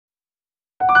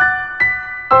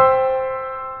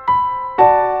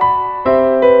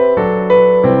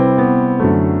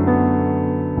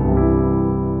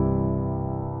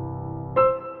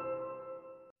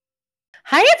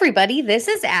Hi, everybody. This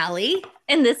is Alli.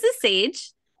 And this is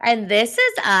Saige. And this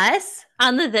is us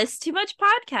on the This Too Much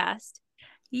podcast.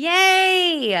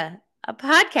 Yay! A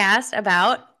podcast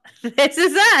about This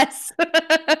Is Us.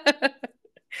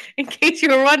 In case you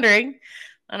were wondering,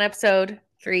 on episode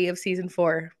 3 of season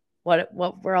 4, what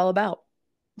we're all about.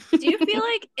 Do you feel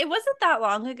like it wasn't that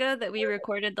long ago that we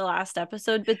recorded the last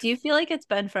episode, but do you feel like it's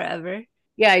been forever?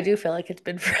 Yeah, I do feel like it's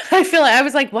been I feel like I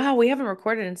was like, wow, we haven't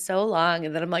recorded in so long.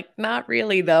 And then I'm like, not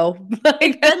really, though.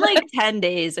 It's been like 10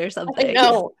 days or something.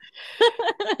 No.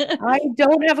 I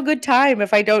don't have a good time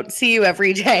if I don't see you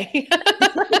every day.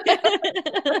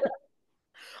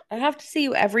 I have to see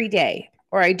you every day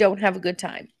or I don't have a good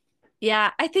time.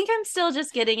 Yeah, I think I'm still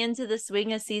just getting into the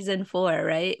swing of season 4,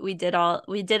 right? We did our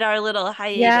little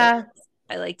hiatus, yeah.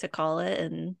 I like to call it,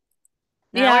 and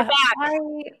now we're back.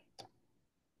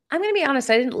 I'm gonna be honest,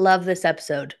 I didn't love this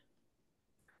episode.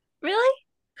 Really?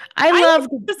 I loved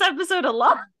this episode a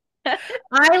lot.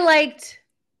 I liked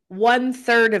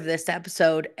 1/3 of this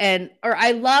episode, or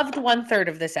I loved 1/3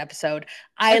 of this episode.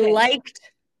 I liked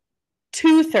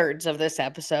 2/3 of this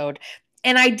episode,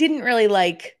 and I didn't really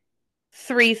like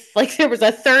there was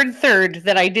a third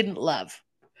that I didn't love.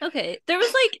 Okay. There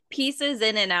was like pieces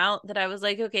in and out that I was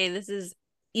like, okay, this is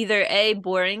either A,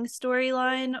 boring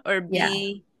storyline, or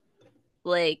B,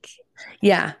 like.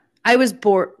 Yeah. I was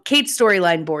bored. Kate's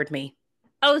storyline bored me.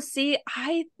 Oh, see,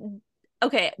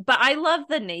 okay, but I love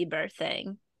the neighbor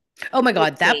thing. Oh my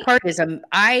God. That part is,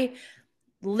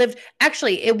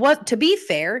 actually, it was, to be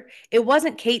fair, it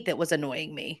wasn't Kate that was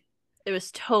annoying me. It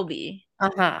was Toby.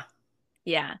 Uh-huh.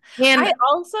 Yeah. And I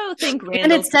also think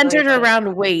and it's centered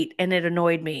around weight, and it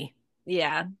annoyed me.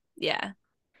 Yeah. Yeah.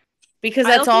 Because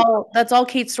that's all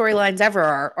Kate's storylines ever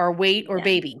are weight or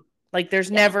baby. Like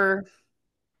there's never.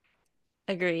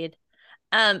 Agreed.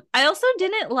 I also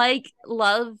didn't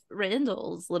love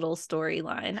Randall's little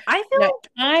storyline. I feel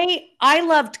like I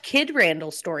loved Kid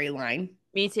Randall's storyline.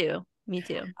 Me too.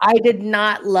 I did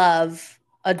not love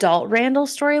adult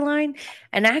Randall's storyline.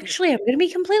 And actually, I'm going to be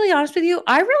completely honest with you.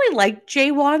 I really liked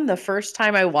Jaewon the first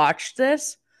time I watched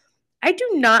this. I do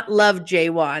not love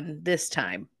Jaewon this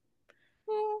time.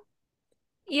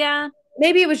 Yeah.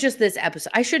 Maybe it was just this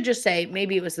episode. I should just say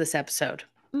maybe it was this episode.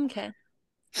 Okay.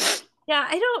 Yeah,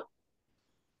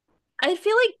 I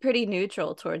feel like pretty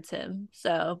neutral towards him.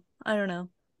 So I don't know.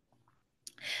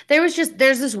 There's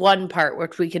this one part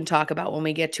which we can talk about when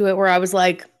we get to it where I was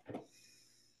like,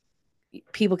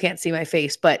 people can't see my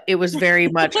face, but it was very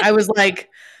much, I was like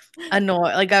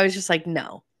annoyed. Like I was just like,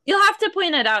 no. You'll have to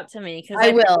point it out to me because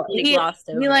I will. He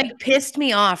like pissed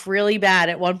me off really bad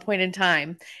at one point in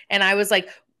time. And I was like,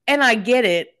 and I get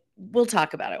it. We'll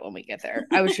talk about it when we get there.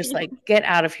 I was just like, get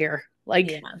out of here.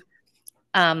 Like,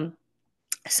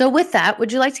 so with that,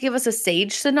 would you like to give us a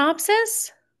Saige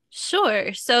synopsis?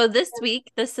 Sure. So this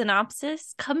week, the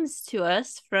synopsis comes to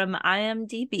us from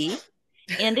IMDb,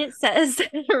 and it says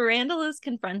Randall is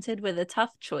confronted with a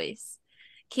tough choice.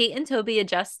 Kate and Toby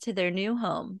adjust to their new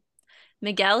home.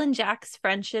 Miguel and Jack's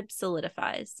friendship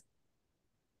solidifies.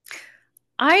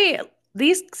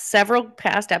 These several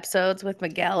past episodes with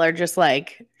Miguel are just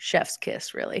like chef's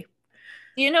kiss, really.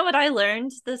 Do you know what I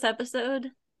learned this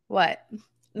episode? What?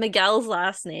 Miguel's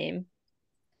last name.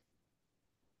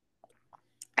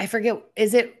 I forget.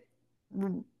 It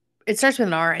starts with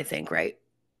an R, I think, right?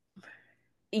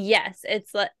 Yes,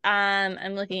 it's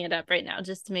I'm looking it up right now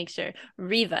just to make sure.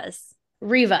 Rivas,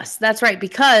 that's right,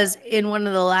 because in one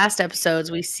of the last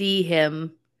episodes we see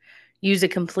him use a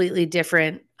completely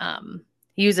different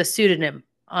use a pseudonym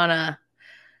on a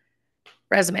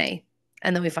resume,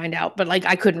 and then we find out, but like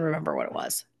I couldn't remember what it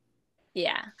was.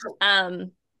 Yeah.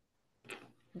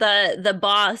 The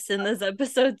boss in this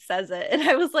episode says it, and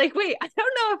I was like, wait, I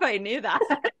don't know if I knew that.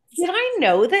 Did I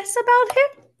know this about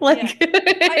him? Like, yeah,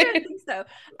 I don't think so.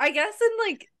 I guess in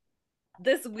like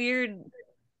this weird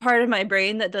part of my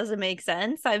brain that doesn't make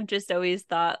sense, I've just always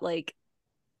thought like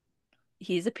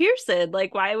he's a Pearson.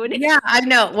 Like, why would he? Yeah, I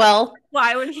know. Well,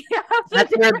 why would he have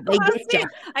that's where they get you.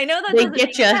 I know that doesn't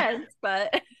make sense,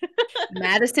 but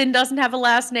Madison doesn't have a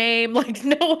last name. Like,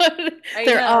 no one.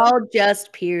 They're all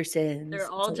just Pearsons.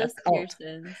 They're all just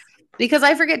Pearsons. Because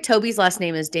I forget Toby's last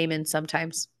name is Damon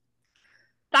sometimes.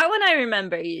 That one I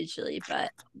remember usually, but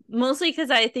mostly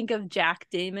because I think of Jack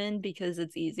Damon because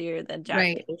it's easier than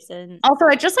Jack Pearson. Also,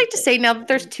 I'd just like to say now that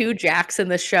there's 2 Jacks in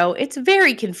the show, it's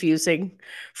very confusing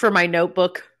for my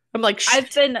notebook. I'm like, shh.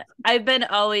 I've been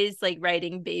always like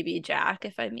writing baby Jack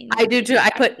if I mean I do too. baby I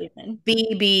Jack put Stephen.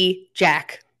 BB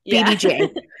Jack, Yeah.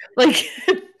 BBJ, like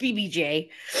BBJ.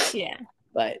 Yeah.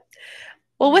 But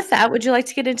well, with that, would you like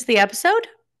to get into the episode?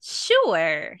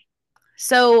 Sure.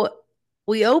 So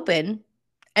we open,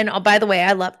 and oh, by the way,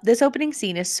 I love this opening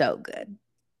scene is so good.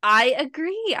 I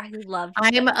agree. I loved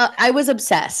it. I was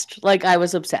obsessed. Like I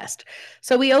was obsessed.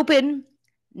 So we open.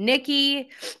 Nikki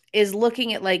is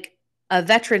looking at like a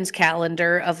veterans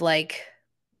calendar of like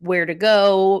where to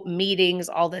go, meetings,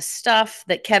 all this stuff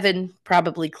that Kevin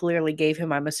probably clearly gave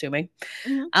him, I'm assuming.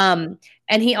 Mhm. Um,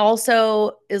 and he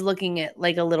also is looking at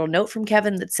like a little note from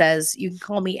Kevin that says, "You can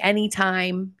call me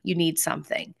anytime you need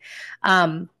something."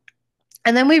 Um,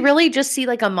 and then we really just see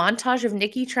like a montage of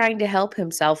Nikki trying to help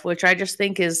himself, which I just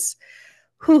think is,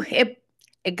 whew, it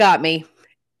got me.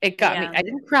 It got me. Yeah. I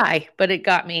didn't cry, but it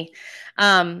got me.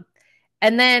 Um,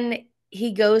 and then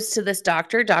he goes to this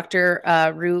doctor, Dr.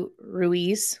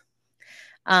 Ruiz,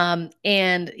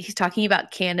 and he's talking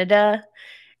about Canada.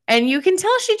 And you can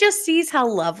tell she just sees how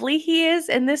lovely he is.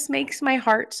 And this makes my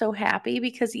heart so happy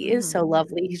because he is so Mhm.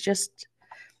 lovely. He's just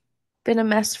been a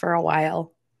mess for a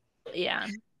while, Yeah.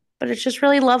 but it's just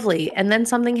really lovely. And then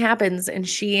something happens, and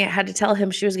she had to tell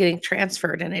him she was getting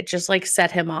transferred, and it just like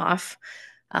set him off.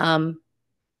 Um,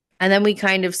 and then we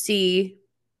kind of see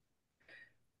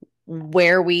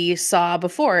where we saw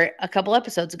before a couple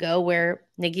episodes ago where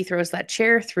Nikki throws that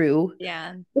chair through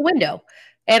Yeah. the window.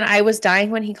 And I was dying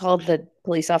when he called the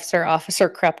police officer Officer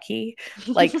Krupke,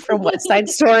 like from West Side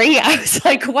Story. I was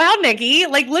like, wow, Nikki,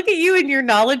 like look at you and your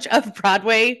knowledge of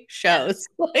Broadway Yeah. shows.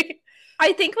 Like,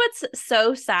 I think what's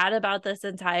so sad about this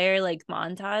entire like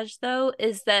montage though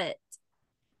is that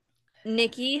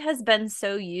Nikki has been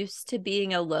so used to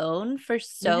being alone for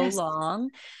so yes,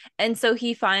 long. And so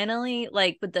he finally,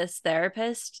 like with this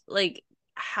therapist, like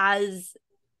has a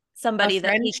somebody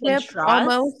that he can friendship trust.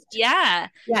 almost. Yeah.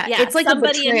 Yeah, Yeah. it's like a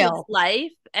Somebody in his betrayal.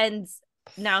 life. And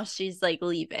now she's like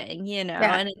leaving,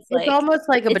 Yeah, and it's it's like, almost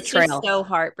like a it's just betrayal. so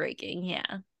heartbreaking.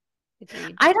 Yeah.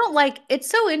 Agreed. I don't like it's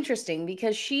so interesting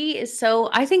because she is so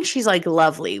I think she's like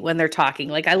lovely when they're talking.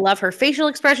 Like I love her facial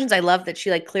expressions. I love that she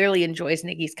like clearly enjoys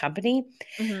Nikki's company.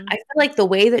 Hmm. I feel like the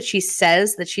way that she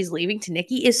says that she's leaving to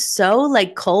Nikki is so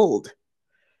like cold.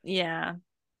 Yeah.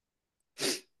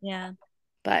 Yeah.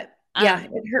 But yeah,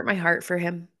 Um, it hurt my heart for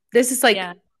him. This is like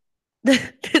yeah.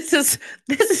 this is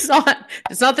it's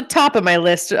not the top of my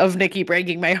list of Nikki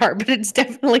breaking my heart, but it's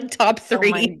definitely top Oh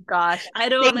my 3. gosh. I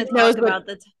don't want Sage to knows talk what about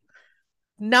the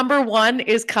number 1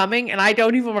 is coming, and I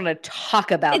don't even want to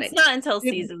talk about it's it. not until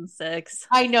season 6.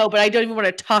 I know, but I don't even want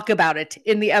to talk about it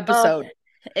in the Oh, episode.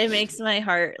 it makes my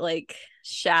heart like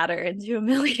shatter into a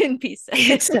million pieces.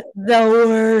 It's the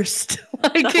worst.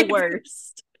 Like The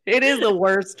worst. it is the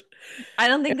worst. I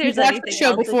don't think If you've there's watched the anything show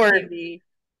else in before, TV.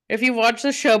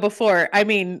 I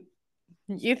mean,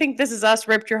 you think This Is Us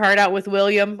ripped your heart out with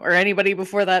William or anybody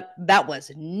before that? That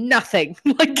was nothing.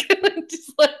 Like,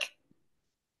 just like,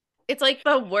 It's like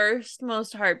the worst,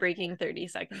 most heartbreaking 30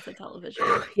 seconds of television.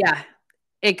 yeah,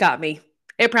 it got me.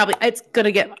 It's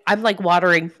gonna get, I'm like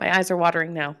watering. My eyes are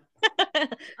watering now.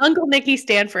 Uncle Nicky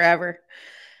stand forever.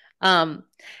 Um,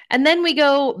 and then we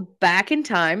go back in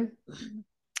time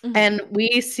Mhm. and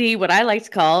we see what I like to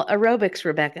call aerobics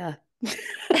Rebecca.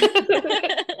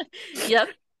 Yep.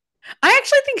 I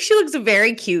actually think she looks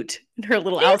very cute in her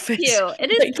little It is outfit. cute.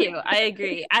 It is Like, cute. I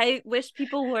agree. I wish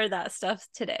people wore that stuff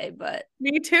today, but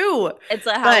me too. it's a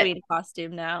But Halloween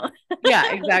costume now.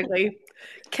 yeah, exactly.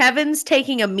 Kevin's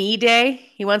taking a me day.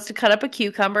 He wants to cut up a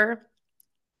cucumber.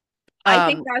 I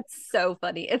think Um, that's so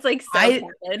funny. It's like so I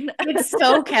Kevin. it's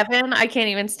so Kevin. I can't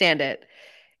even stand it.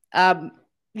 Um,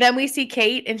 then we see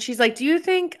Kate, and she's like, "Do you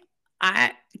think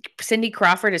I Cindy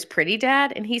Crawford is pretty,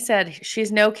 Dad?" And he said,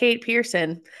 "She's no Kate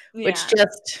Pearson," which Yeah.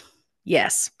 just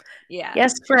yes. Yeah.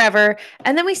 Yes, forever.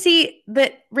 And then we see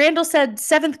that Randall said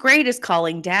 7th grade is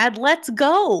calling, Dad. Let's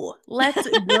go. Let's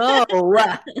go.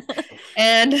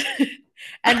 And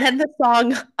and then the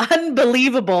song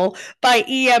Unbelievable by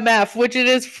EMF, which it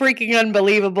is freaking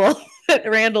unbelievable that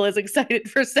Randall is excited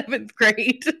for 7th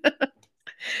grade.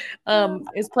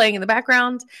 Is playing in the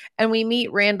background, and we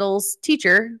meet Randall's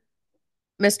teacher,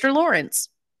 Mr. Lawrence.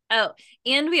 Oh,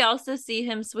 and we also see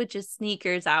him switch his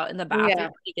sneakers out in the bathroom Yeah.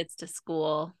 when he gets to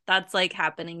school. That's like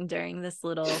happening during this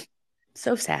little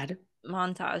So sad.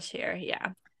 montage here. Yeah.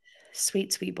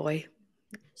 Sweet, sweet boy.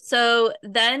 So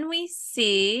then we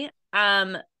see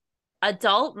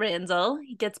adult Randall.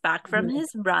 He gets back from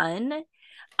his run.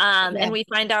 Yeah. And we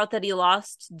find out that he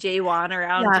lost Jaywon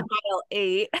around Yeah. mile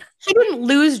 8. He didn't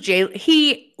lose Jay.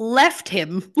 He left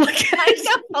him. Like I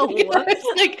know.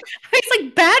 it's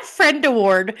like bad friend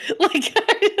award. Like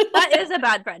That is a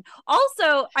bad friend.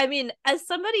 Also, I mean, as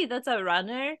somebody that's a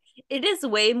runner, it is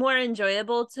way more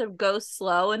enjoyable to go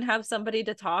slow and have somebody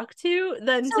to talk to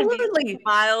than to be absolutely.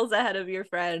 miles ahead of your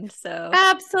friend. So,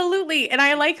 Absolutely. And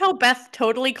I like how Beth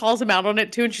totally calls him out on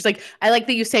it too. And she's like, I like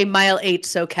that you say mile 8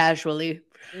 so casually.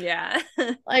 yeah.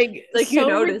 Like Like you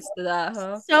noticed that,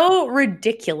 huh? so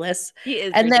ridiculous. He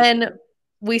is And ridiculous. then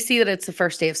we see that it's the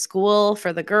first day of school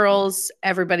for the girls.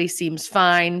 Everybody seems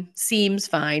fine,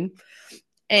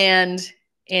 and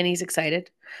Annie's excited.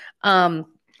 Um,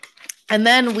 and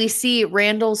then we see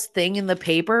Randall's thing in the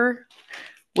paper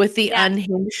with the Yeah.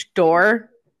 unhinged door.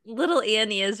 Little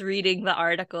Annie is reading the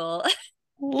article.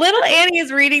 Little Annie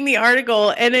is reading the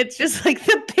article, and it's just like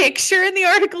the picture in the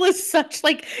article is such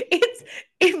like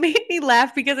it made me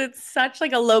laugh because it's such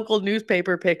like a local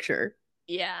newspaper picture.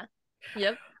 Yeah.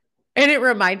 Yep. And it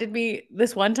reminded me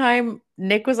this one time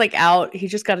Nick was like out. He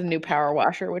just got a new power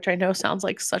washer, which I know sounds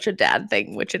like such a dad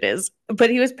thing, which it is. But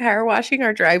he was power washing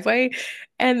our driveway,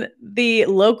 and the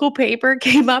local paper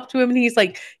came up to him, and he's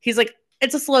like,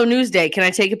 it's a slow news day. Can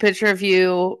I take a picture of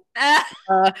you,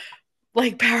 uh,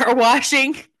 like power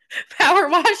washing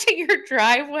your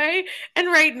driveway, and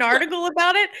write an article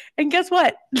about it? And guess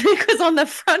what? Nick was on the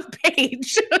front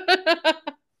page.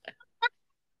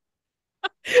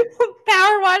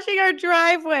 Power washing our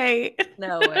driveway.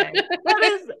 No way.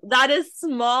 That is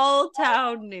small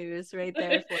town news right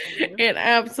there for you. It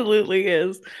absolutely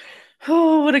is.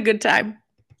 Oh, what a good time.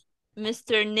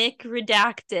 Mr. Nick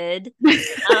Redacted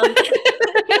um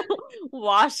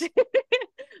washing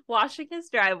washing his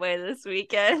driveway this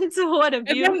weekend. What a And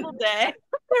then beautiful day.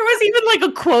 there was even like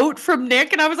a quote from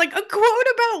Nick, and I was like, a quote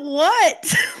about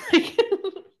what?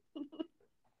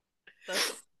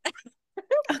 That's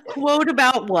A quote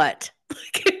about what?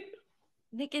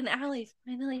 Nick and Allie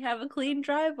finally have a clean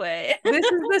driveway. This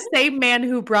is the same man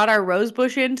who brought our rose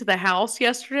bush into the house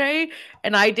yesterday,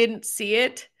 and I didn't see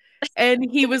it. And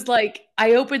he was like,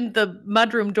 I opened the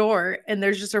mudroom door, and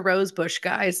there's just a rose bush,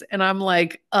 guys. And I'm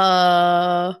like,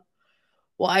 why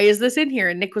is this in here?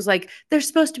 And Nick was like, there's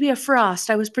supposed to be a frost.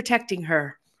 I was protecting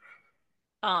her.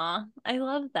 Aw, I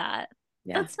love that.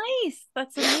 Yeah. That's nice.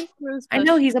 That's a nice rose I bush.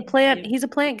 know he's a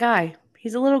plant guy.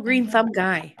 He's a little green thumb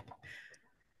guy.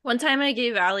 One time I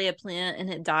gave Allie a plant and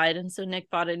it died, and so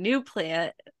Nick bought a new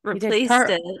plant, He did. replaced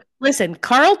it, Listen,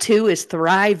 Carl too is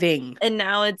thriving. and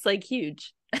now it's like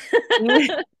huge.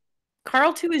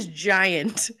 Carl too is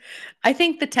giant. I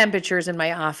think the temperatures in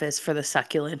my office for the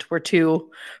succulent were too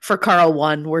for Carl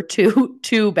one were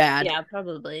too bad. Yeah,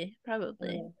 probably.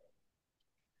 Probably.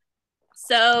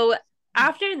 So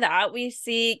after that, we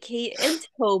see Kate and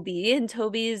Toby, and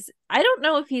Toby's, I don't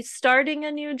know if he's starting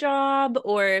a new job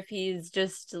or if he's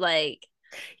just like,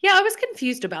 Yeah, I was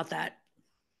confused about that.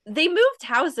 they moved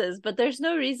houses, but there's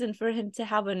no reason for him to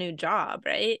have a new job,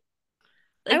 right?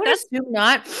 I Like would that's, assume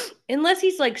not, unless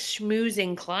he's like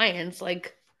schmoozing clients.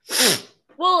 Like,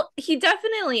 well, he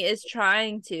definitely is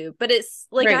trying to, but it's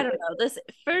like, I right. don't know, this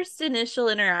first initial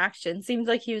interaction seems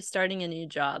like he was starting a new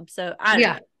job. So I don't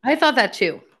Yeah, know. I thought that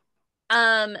too.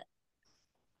 Um,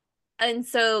 and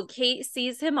so Kate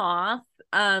sees him off.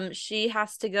 She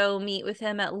has to go meet with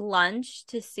him at lunch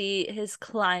to see his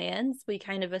clients. We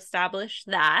kind of established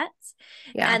that.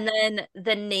 Yeah. And then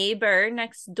the neighbor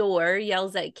next door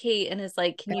yells at Kate and is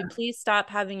like, can you please stop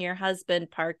having your husband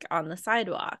park on the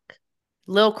sidewalk?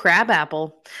 Lil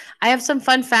Crabapple. I have some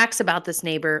fun facts about this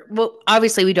neighbor. Well,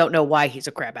 obviously we don't know why he's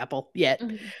a crabapple yet,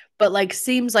 Mhm. but like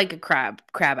seems like a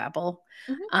crabapple.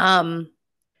 Mhm. Um,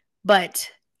 but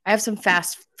I have some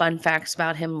fast fun facts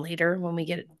about him later when we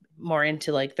get more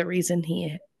into like the reason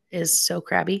he is so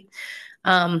crabby.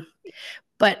 Um,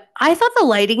 but I thought the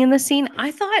lighting in the scene, I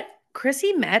thought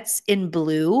Chrissy Metz in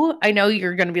blue. I know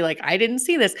you're going to be like, I didn't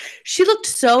see this. She looked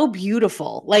so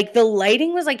beautiful. Like the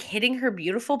lighting was like hitting her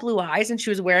beautiful blue eyes, and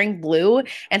she was wearing blue,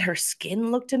 and her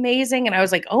skin looked amazing. And I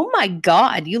was like, oh my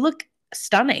God, you look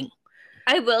stunning.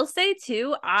 I will say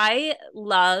too, I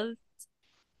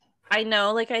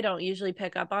know like I don't usually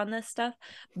pick up on this stuff,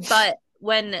 but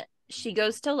when she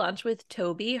goes to lunch with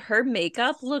Toby, her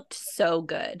makeup looked so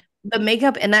good. The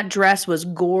makeup and that dress was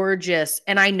gorgeous.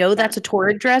 And I know Yeah. that's a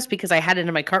Torrid dress because I had it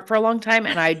in my cart for a long time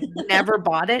and I never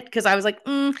bought it because I was like,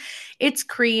 it's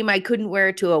cream. I couldn't wear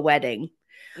it to a wedding.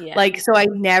 Yeah. Like, so I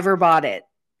never bought it.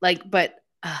 Like, but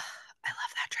I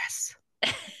love that dress.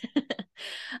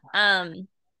 um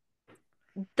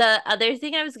the other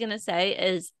thing I was gonna say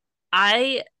is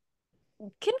I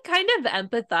can kind of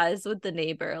empathize with the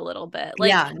neighbor a little bit. Like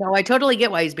Yeah, no, I totally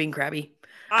get why he's being crabby.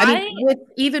 I mean, I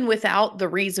even without the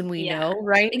reason we yeah, know,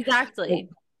 right? Like, exactly.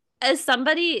 As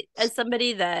somebody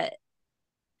that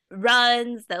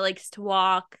runs, that likes to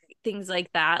walk, things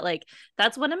like that. Like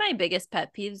that's one of my biggest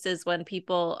pet peeves is when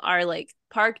people are like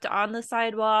parked on the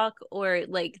sidewalk or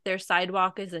like their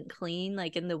sidewalk isn't clean,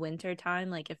 like in the winter time,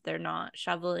 like if they're not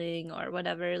shoveling or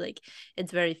whatever, like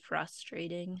it's very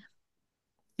frustrating.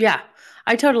 yeah,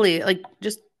 I totally like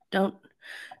just don't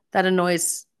that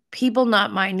annoys people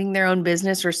not minding their own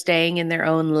business or staying in their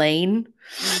own lane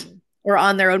Mm-hmm. or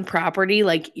on their own property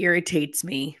like irritates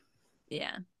me.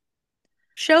 Yeah.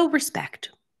 Show respect.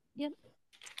 Yep.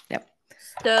 Yep.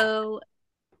 So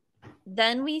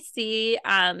then we see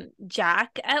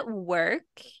Jack at work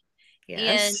and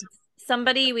Yes.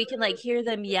 somebody we can like hear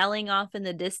them yelling off in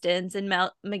the distance and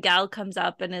Miguel comes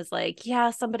up and is like, yeah,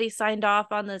 somebody signed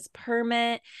off on this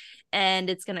permit and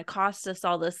it's going to cost us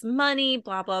all this money,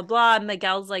 blah blah blah. And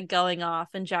Miguel's like going off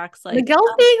and Jack's like, Miguel's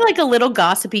being like a little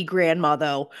gossipy grandma,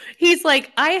 though. He's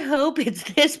like, I hope it's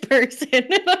this person.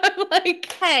 And I'm like,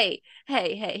 hey,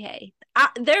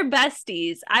 they're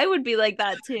besties. I would be like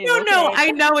that too. no, Okay.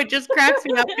 I know it just cracks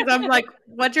me up because I'm like,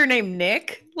 what's your name,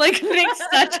 Nick? Like, Nick's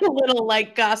such a little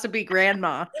like gossipy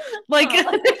grandma. Like,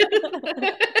 but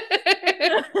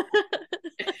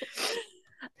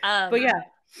um yeah.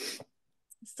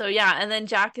 So yeah, and then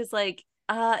Jack is like,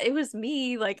 it was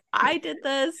me, like I did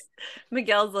this.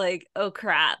 Miguel's like, oh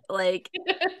crap, like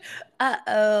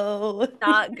Uh-oh.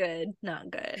 not good, not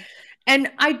good.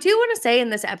 And I do want to say in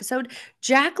this episode,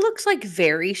 Jack looks like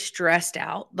very stressed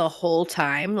out the whole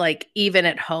time, like even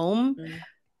at home. Mm.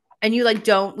 And you like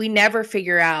don't, we never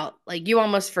figure out, like you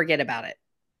almost forget about it.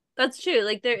 That's true.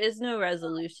 Like there is no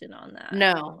resolution on that.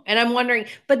 No. And I'm wondering,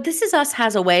 but This Is Us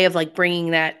has a way of like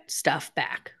bringing that stuff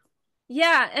back.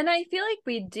 Yeah, and I feel like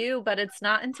we do, but it's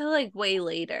not until like way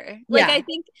later. Like Yeah.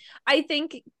 I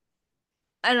think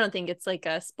I don't think it's like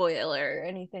a spoiler or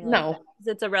anything like that. No. 'Cause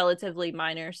it's a relatively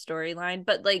minor storyline,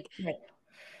 but like Right.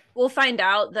 we'll find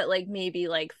out that like maybe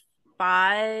like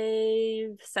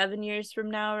 5 7 years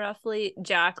from now roughly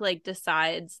Jack like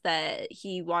decides that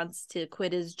he wants to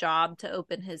quit his job to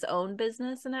open his own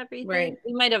business and everything. Right.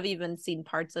 We might have even seen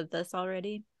parts of this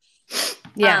already.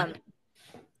 Yeah.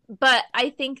 But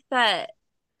I think that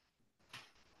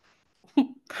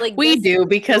like We this do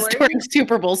because story, during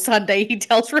Super Bowl Sunday, he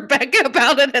tells Rebecca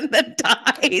about it and then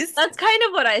dies. that's kind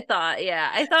of what I thought. Yeah,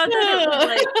 I thought that it was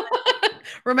like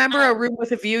Remember A Room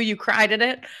with a View? You cried in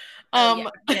it. oh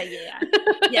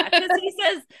yeah,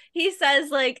 because he says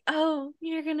like, oh,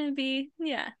 you're gonna be,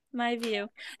 yeah, my view.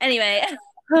 Anyway,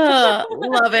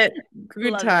 Love it.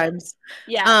 Good love it. times.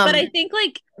 Yeah, but I think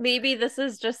like maybe this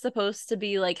is just supposed to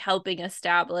be like helping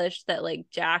establish that like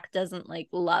Jack doesn't like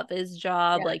love his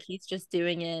job, Yeah. like he's just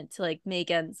doing it to like make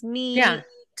ends meet. Yeah.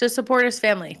 To support his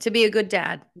family, to be a good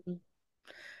dad.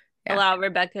 Yeah. Allow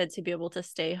Rebecca to be able to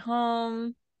stay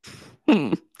home.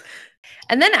 Hmm.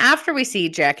 And then after we see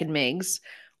Jack and Migs,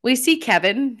 we see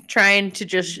Kevin trying to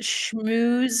just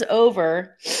schmooze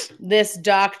over this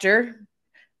doctor.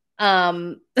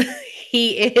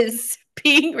 He is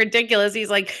being ridiculous. He's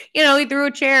like, he threw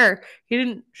a chair. He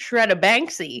didn't shred a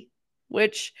Banksy,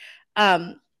 which,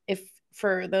 if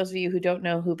for those of you who don't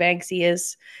know who Banksy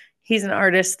is, he's an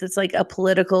artist that's like a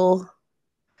political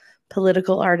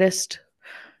artist.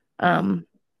 Um,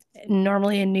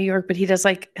 Normally in New York, but he'll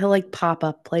like pop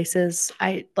up places.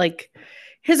 I like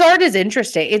his art is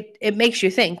interesting. It makes you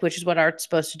think, which is what art's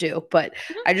supposed to do. But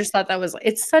I just thought that was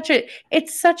it's such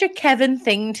a Kevin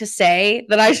thing to say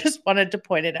that I just wanted to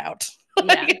point it out.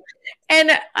 Yeah.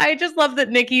 And I just love that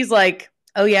Nikki's like,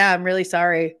 oh yeah, I'm really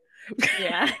sorry.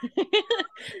 Yeah.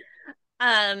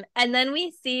 And then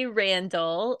we see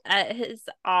Randall at his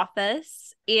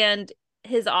office, and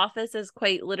his office is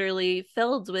quite literally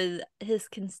filled with his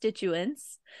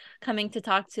constituents coming to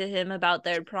talk to him about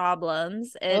their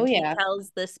problems. Oh And he yeah. tells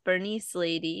this Bernice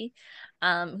lady,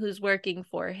 who's working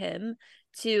for him,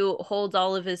 to hold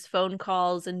all of his phone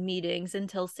calls and meetings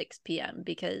until 6 p.m.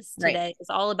 because Right. today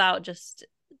is all about just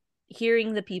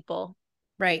hearing the people.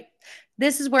 Right.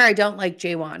 This is where I don't like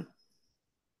Jaywan.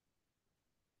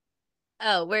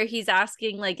 Oh, where he's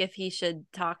asking like if he should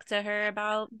talk to her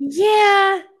about.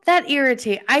 Yeah, that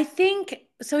irritates. I think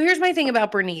so. Here's my thing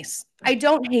about Bernice. I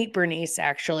don't hate Bernice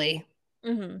actually,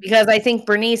 because I think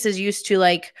Bernice is used to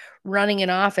like running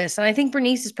an office, and I think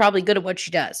Bernice is probably good at what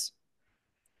she does.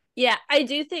 Yeah, I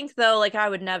do think though, like I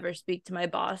would never speak to my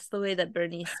boss the way that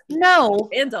Bernice speaks to No,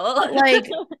 Randall. but like,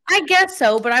 I guess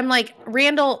so. But I'm like,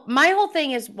 Randall, my whole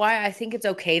thing is why I think it's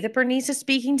okay that Bernice is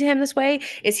speaking to him this way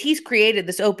is he's created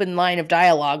this open line of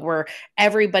dialogue where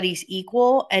everybody's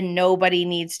equal and nobody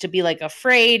needs to be like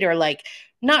afraid or like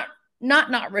not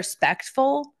not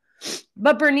respectful.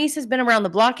 But Bernice has been around the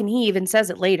block and he even says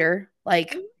it later.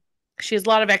 Like she has a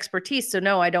lot of expertise. So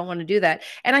no, I don't want to do that.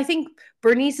 And I think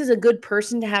Bernice is a good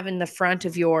person to have in the front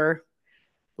of your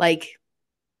like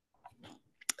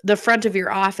the front of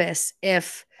your office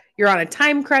if you're on a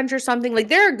time crunch or something. Like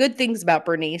there are good things about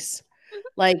Bernice.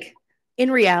 Like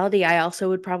in reality, I also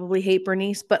would probably hate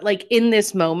Bernice, but like in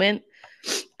this moment,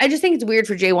 I just think it's weird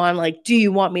for Jaywan. Like, do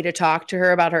you want me to talk to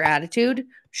her about her attitude?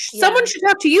 Someone Yeah. should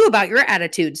talk to you about your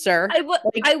attitude, sir. I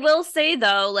Like, will say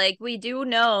though, like we do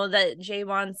know that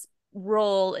Jaywon's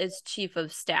role is chief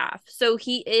of staff. So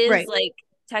he is right. like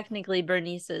technically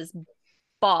Bernice's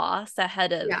boss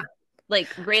ahead of Yeah. like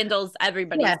Randall's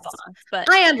everybody's Yes. boss. But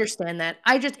I understand that.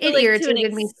 I just so it like to an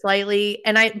irritated me slightly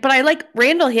and I like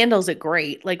Randall handles it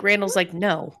great. Like Randall's like,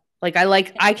 "No." Like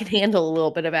I can handle a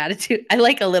little bit of attitude. I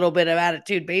like a little bit of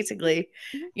attitude basically,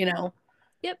 Mhm. you know.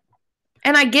 Yep.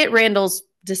 And I get Randall's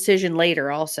decision later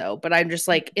also, but I'm just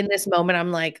like in this moment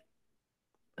I'm like,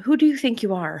 "Who do you think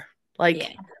you are?" Yeah.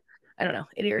 Like, I don't know.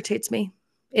 It irritates me.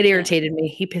 It Yeah. irritated me.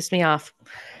 He pissed me off.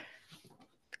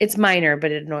 It's minor,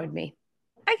 but it annoyed me.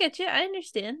 I get you. I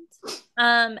understand.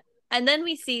 Um, and then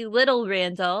we see little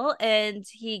Randall, and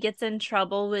he gets in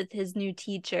trouble with his new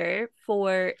teacher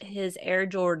for his Air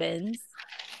Jordans.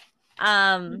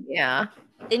 Um, Yeah.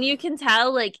 and you can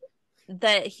tell like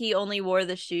that he only wore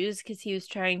the shoes because he was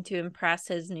trying to impress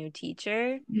his new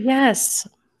teacher. Yes.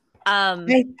 Um,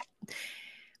 I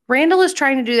Randall is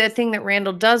trying to do that thing that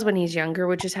Randall does when he's younger,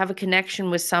 which is have a connection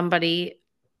with somebody,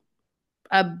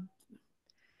 a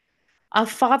a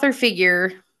father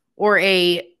figure or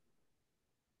a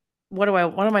what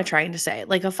am I trying to say?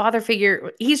 Like a father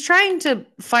figure. He's trying to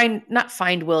find not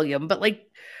find William, but like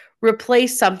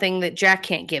replace something that Jack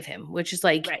can't give him, which is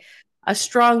like right, a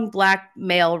strong black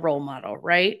male role model,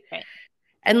 right? right.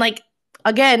 And like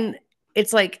again,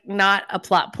 it's like not a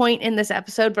plot point in this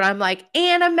episode, but I'm like,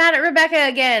 and I'm mad at Rebecca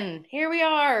again. Here we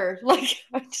are. Like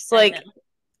I'm just I know. like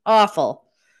awful.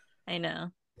 I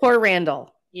know. Poor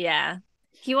Randall. Yeah.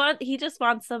 He just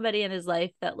wants somebody in his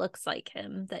life that looks like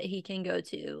him that he can go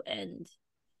to and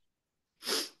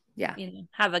Yeah.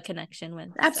 have a connection with.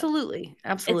 So Absolutely. it's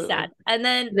Absolutely. sad. And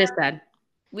then This sad.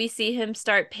 we see him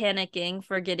start panicking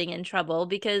for getting in trouble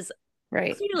because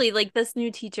Right. clearly like this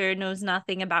new teacher knows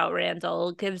nothing about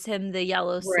Randall, gives him the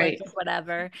yellow slip Right. or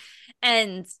whatever.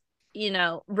 And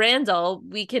Randall,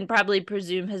 we can probably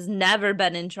presume has never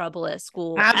been in trouble at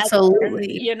school ever.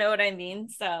 Absolutely. You know what I mean?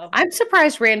 So I'm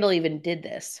surprised Randall even did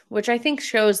this, which I think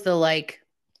shows the like,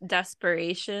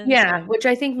 desperation yeah, to which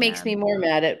I think makes yeah, me more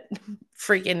mad at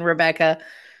freaking Rebecca.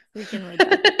 freaking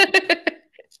Rebecca.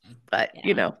 But,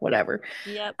 Yeah. whatever.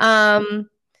 Yep. Um,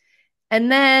 and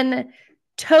then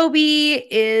Toby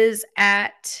is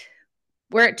at,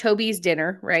 we're at Toby's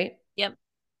dinner, right? Yep.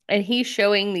 And he's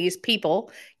showing these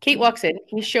people. Kate Mhm. walks in.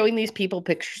 He's showing these people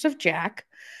pictures of Jack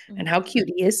and Mhm. how cute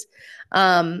he is.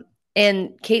 Um,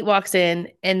 and Kate walks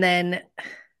in, and then I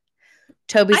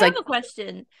Toby's have like, a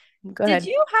question. "Go Did ahead."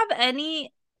 you have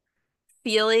any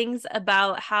feelings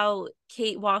about how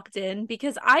Kate walked in?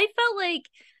 Because I felt like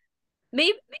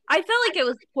maybe I felt like it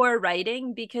was poor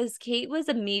writing because Kate was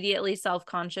immediately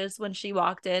self-conscious when she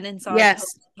walked in and saw Toby Yes,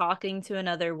 talking to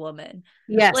another woman.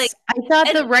 Like, yes. I thought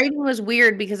and the writing was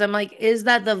weird because I'm like, is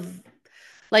that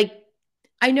like?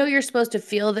 I know you're supposed to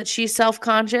feel that she's self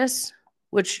conscious,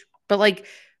 but like,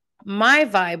 my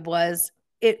vibe was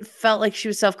it felt like she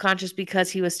was self conscious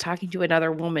because he was talking to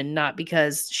another woman, not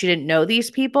because she didn't know these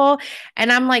people.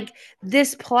 And I'm like,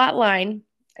 this plot line,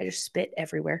 I just spit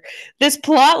everywhere. This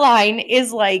plot line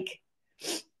is like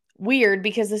weird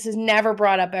because this is never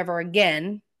brought up ever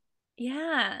again,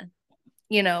 yeah.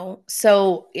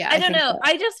 So yeah, I I don't think know. that,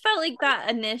 I just felt like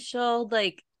that initial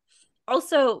like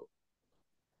also,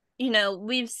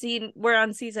 we're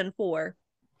on season 4.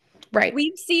 right,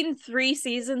 We've seen 3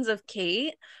 seasons of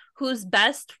Kate, whose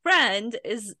best friend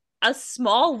is a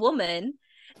small woman,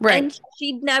 and right,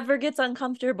 she never gets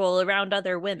uncomfortable around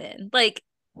other women. Like,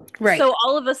 right. so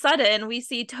all of a sudden, we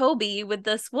see Toby with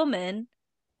this woman.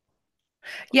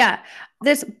 Yeah.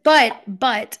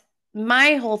 But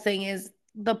my whole thing is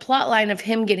the plot line of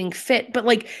him getting fit. But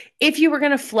like if you were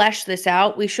gonna flesh this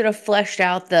out, we should have fleshed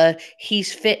out the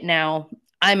he's fit now.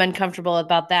 I'm uncomfortable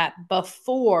about that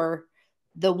before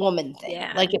the woman thing.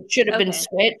 Yeah. Like, it should have been Okay.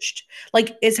 switched,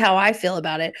 like, is how I feel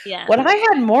about it. Yeah. What I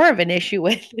had more of an issue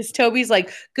with is Toby's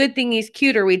like, good thing he's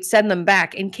cute or we'd send them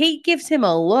back. And Kate gives him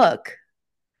a look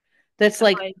that's Oh,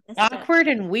 like I missed it. awkward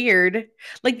and weird.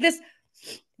 Like,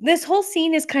 this whole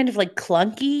scene is kind of like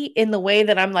clunky in the way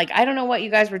that I'm like, I don't know what you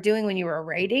guys were doing when you were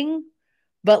writing,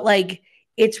 but like,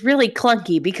 it's really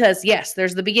clunky because yes,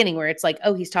 there's the beginning where it's like,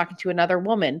 oh, he's talking to another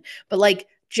woman, but like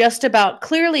just about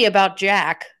clearly about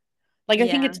Jack. Like, I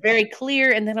think Yeah. it's very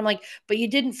clear. And then I'm like, but you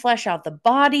didn't flesh out the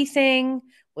body thing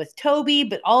with Toby,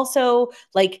 but also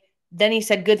like, then he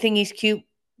said, good thing he's cute.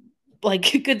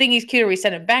 Like, good thing he's cute, or we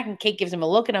send him back. And Kate gives him a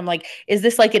look, and I'm like, is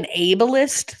this like an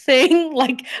ableist thing?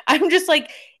 Like, I'm just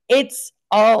like, it's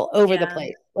all over the Yeah.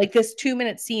 place. Like, this 2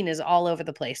 minute scene is all over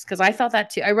the place because I thought that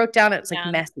too. I wrote down it's like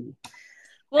Yeah. messy. I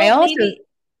Well, also, maybe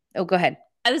oh, go ahead.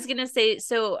 I was gonna say,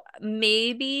 so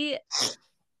maybe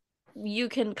you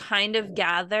can kind of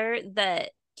gather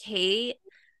that Kate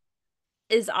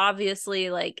is obviously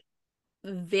like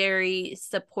very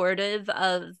supportive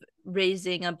of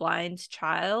raising a blind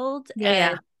child, Yeah, yeah.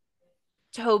 and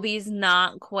Toby's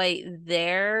not quite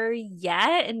there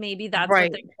yet. And maybe that's what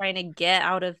Right. they're trying to get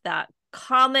out of that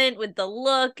comment with the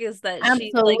look, is that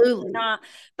she's like Absolutely. not,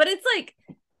 but it's like,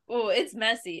 oh, it's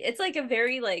messy. It's like a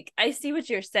very like, I see what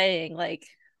you're saying. Like,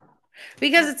 I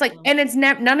Because don't it's like, know. and it's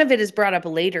none of it is brought up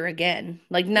later again.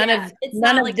 Like, Yeah, it's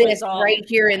none not of like this right resolved.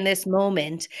 here in this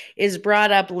moment is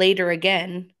brought up later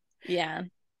again. Yeah.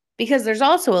 Because there's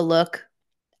also a look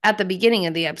at the beginning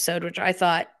of the episode, which I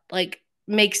thought like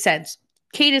makes sense.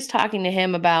 Kate is talking to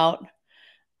him about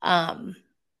um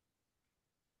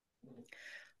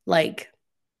like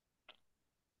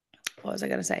what was I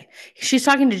gonna say? She's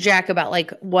talking to Jack about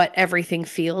like what everything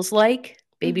feels like,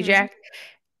 baby Mm-hmm. Jack.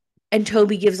 And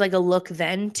Toby gives like a look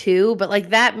then too, but like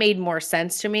that made more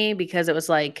sense to me because it was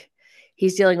like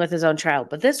he's dealing with his own child.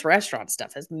 But this restaurant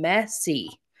stuff is messy.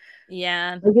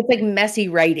 Yeah. Like, it's like messy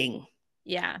writing.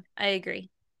 Yeah. I agree.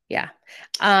 Yeah.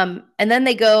 And then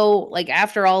they go like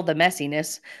after all the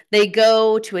messiness, they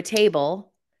go to a table,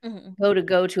 Mm-hmm.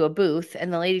 go to a booth,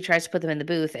 and the lady tries to put them in the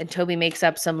booth, and Toby makes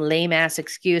up some lame ass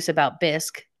excuse about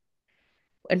Bisque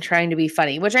and trying to be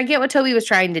funny, which I get what Toby was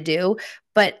trying to do,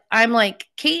 but I'm like,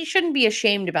 Kate shouldn't be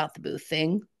ashamed about the booth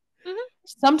thing. Mm-hmm.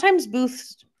 Sometimes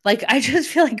booths, like, I just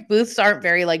feel like booths aren't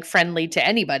very like friendly to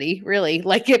anybody, really.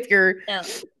 Like, if you're, No.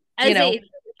 you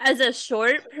As know, a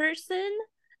short person,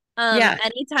 yeah,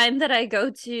 anytime that I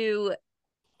go to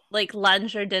like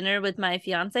lunch or dinner with my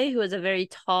fiance, who is a very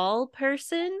tall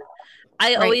person,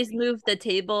 I right. always move the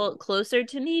table closer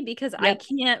to me because I Yep.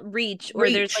 can't reach, or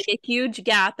there's like Reach. a huge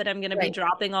gap and I'm going to be Right.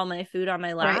 dropping all my food on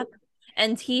my Right. lap.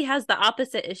 And he has the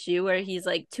opposite issue where he's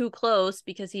like too close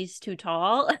because he's too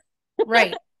tall.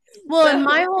 Right. Well, and So,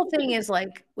 my whole thing is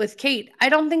like with Kate, I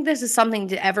don't think this is something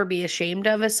to ever be ashamed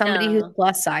of as somebody who's no.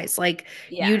 plus size. Like,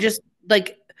 you Yeah. just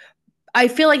like, I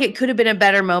feel like it could have been a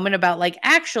better moment about like,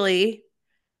 actually,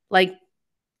 like,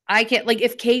 I can't, like,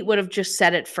 if Kate would have just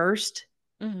said it first,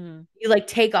 Mm-hmm. you like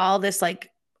take all this,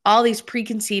 like, all these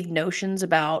preconceived notions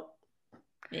about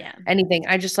Yeah. anything.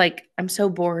 I just like, I'm so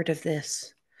bored of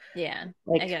this. Yeah. I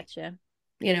Like, gotcha.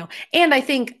 and I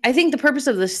think the purpose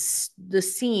of the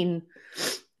scene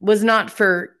was not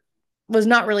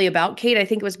really about Kate. I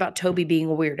think it was about Toby being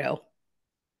a weirdo.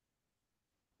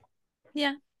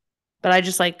 Yeah. But I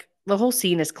just like the whole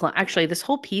scene is actually this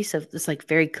whole piece of this like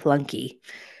very clunky.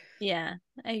 Yeah.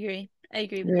 I agree. I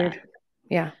agree with that. Weird.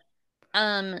 Yeah.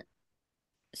 Um,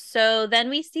 So then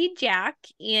we see Jack,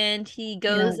 and he Yeah.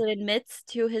 goes and admits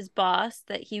to his boss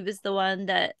that he was the one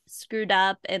that screwed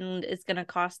up and it's going to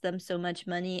cost them so much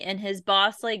money. And his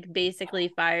boss, like, basically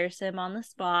fires him on the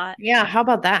spot. Yeah. How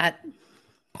about that?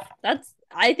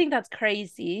 I think that's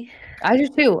crazy. I do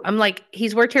too. I'm like,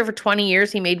 he's worked here for 20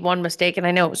 years. He made one mistake, and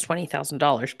I know it was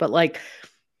 $20,000, but like,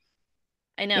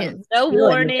 I know. yeah, No still in the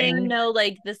warning, thing. no,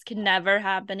 like, this can never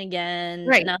happen again.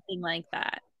 Right. Nothing like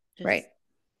that. Right. Just,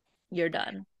 you're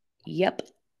done. Yep.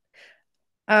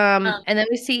 Um, And then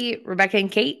we see Rebecca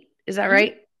and Kate. Is that mhm.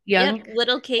 right? Yep. Young.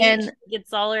 Little Kate, And she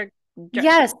gets all her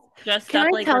yes, dressed can up I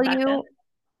like tell Rebecca. you,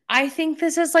 I think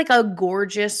this is like a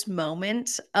gorgeous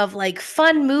moment of like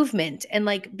fun movement and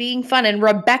like being fun. And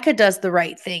Rebecca does the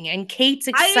right thing, and Kate's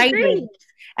I excited. agree.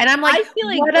 And I'm like, I feel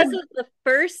like what a this is the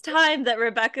first time that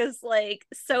Rebecca's like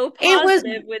so it was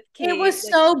positive with it Kate. was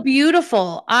Like, so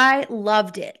beautiful. I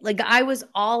loved it. Like, I was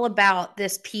all about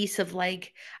this piece of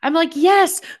like, I'm like,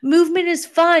 yes, movement is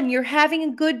fun. You're having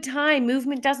a good time.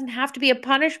 Movement doesn't have to be a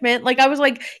punishment. Like, I was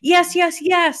like, yes, yes,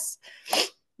 yes.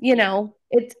 yeah,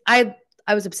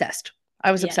 I was obsessed.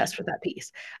 I was yeah. obsessed with that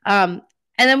piece. Um,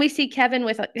 and then we see Kevin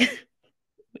with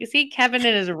We see Kevin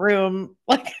in his room,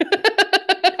 like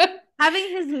Having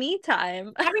his me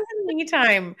time. having a me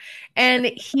time. And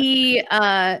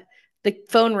the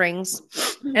phone rings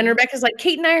and Mhm. Rebecca's like,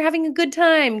 Kate and I are having a good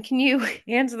time. Can you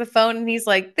answer the phone? And he's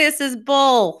like, this is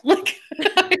bull. Like,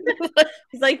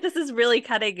 He's like, this is really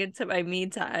cutting into my me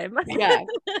time. yeah.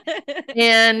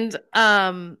 And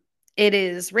it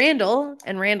is Randall,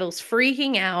 and Randall's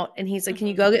freaking out, and he's like, can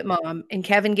you Mhm. go get mom? And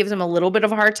Kevin gives him a little bit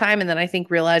of a hard time, and then I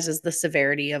think realizes the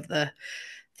severity of the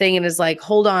thing and is like,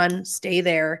 hold on, stay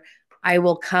there. I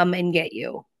will come and get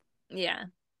you. Yeah.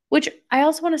 Which I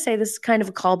also want to say this is kind of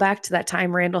a callback to that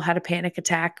time Randall had a panic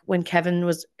attack when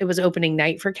it was opening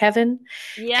night for Kevin.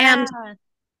 And Yeah.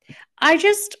 I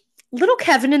just, little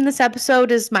Kevin in this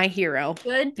episode is my hero.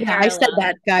 Good Yeah, I said parallel.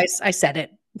 that, guys. I said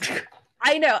it.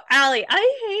 I know, Allie,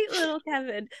 I hate little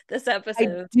Kevin this I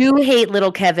episode. do hate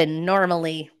little Kevin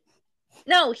normally.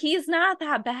 No, he's not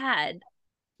that bad.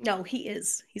 No, he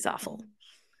is. He's awful.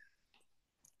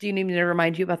 Do you need me to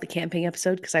remind you about the camping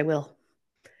episode? Because I will.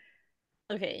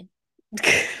 Okay.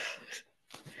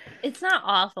 It's not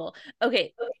awful.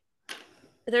 Okay.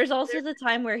 There's also the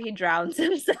time where he drowns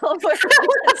himself.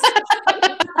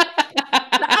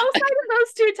 Outside of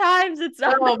those two times, it's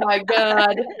not. Oh my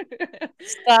God.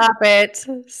 Stop it.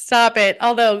 Stop it.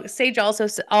 Although Sage also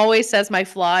always says my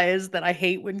flaw is that I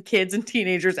hate when kids and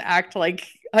teenagers act like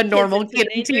a Kids normal and kid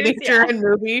and teenagers, teenager yeah. in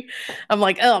movie. I'm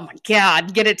like, oh my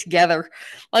God, get it together.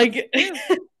 Like, True.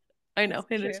 I It's know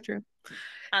it is true.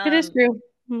 true. It is Um, true.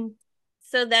 Hmm.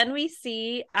 so then we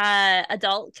see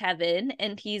adult Kevin,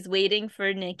 and he's waiting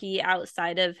for Nikki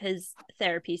outside of his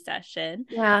therapy session.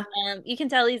 Yeah. You can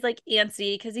tell he's like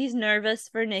antsy because he's nervous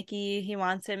for Nikki. He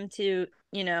wants him to,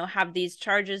 have these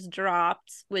charges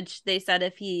dropped, which they said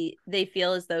if they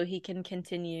feel as though he can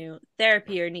continue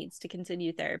therapy or needs to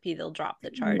continue therapy, they'll drop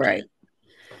the charges. Right.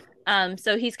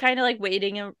 So he's kind of like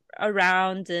waiting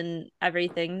around and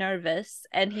everything, nervous,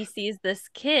 and he sees this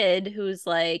kid who's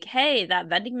like, "Hey, that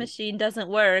vending machine doesn't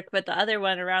work, but the other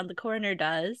one around the corner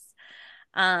does."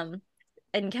 Um,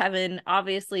 and Kevin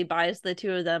obviously buys the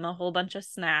two of them a whole bunch of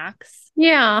snacks.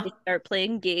 Yeah. They start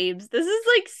playing games. This is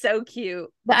like so cute.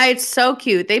 It's so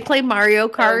cute. They play Mario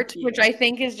So Kart, which cute. I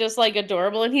think is just like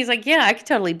adorable. And he's like, yeah, I could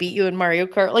totally beat you in Mario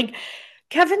Kart. Like,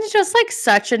 Kevin's just like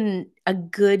such a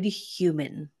good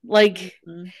human. Like,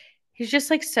 Mhm. he's just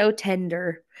like so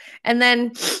tender. And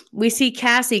then we see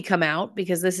Cassie come out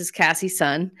because this is Cassie's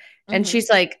son. And Mhm. she's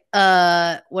like,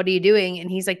 what are you doing? And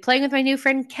he's like, playing with my new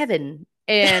friend Kevin.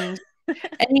 And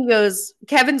he goes,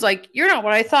 Kevin's like, you're not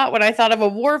what I thought when I thought of a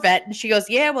war vet. And she goes,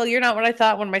 yeah, well, you're not what I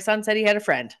thought when my son said he had a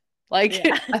friend. Like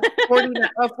Yeah.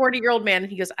 a 40-year-old man.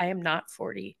 And he goes, I am not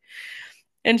 40.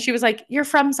 And she was like, you're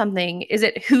from something. Is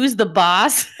it Who's the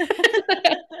Boss?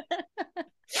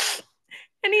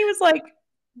 And he was like,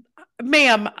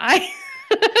 ma'am,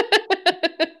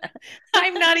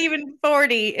 I'm not even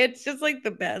 40. It's just like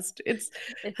the best. It's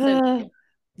so cute.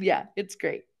 Yeah, it's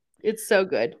great. It's so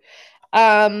good.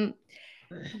 Um,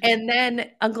 and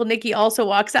then Uncle Nicky also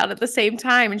walks out at the same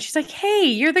time and she's like, hey,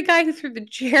 you're the guy who threw the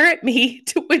chair at me.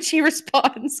 To which he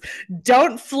responds,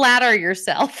 don't flatter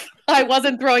yourself. I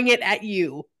wasn't throwing it at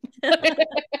you.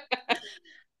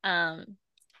 um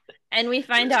And we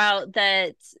find out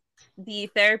that the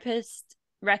therapist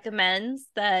recommends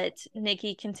that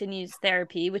Nikki continues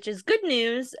therapy, which is good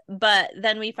news. But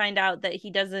then we find out that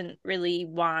he doesn't really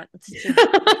want to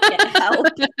get help.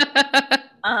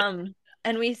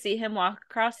 And we see him walk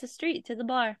across the street to the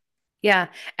bar. Yeah.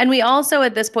 And we also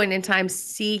at this point in time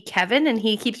see Kevin and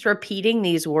he keeps repeating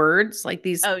these words, like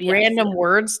these Oh, yes. random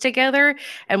words together,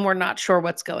 and we're not sure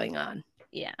what's going on.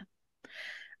 Yeah.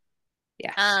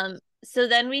 Yeah. So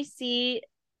then we see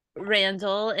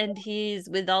Randall, and he's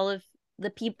with all of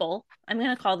the people. I'm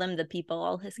gonna call them the people,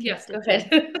 all his Yeah, go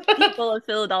constituents. ahead. People of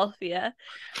Philadelphia.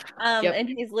 Yep. And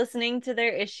he's listening to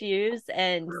their issues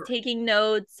and taking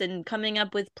notes and coming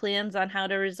up with plans on how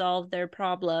to resolve their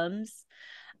problems.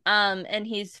 And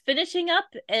he's finishing up,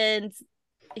 and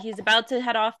he's about to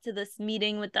head off to this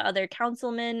meeting with the other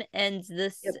councilmen, and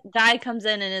this guy comes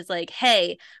in and is like,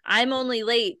 hey, I'm only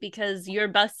late because your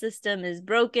bus system is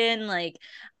broken, like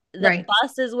the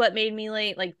bus is what made me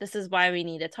late, like this is why we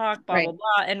need to talk, blah blah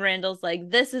blah. And Randall's like,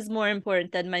 this is more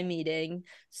important than my meeting.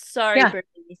 Sorry,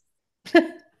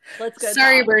 Bernice. Let's go.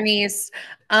 Sorry, Bernice.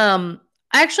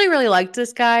 I actually really liked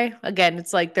this guy. Again,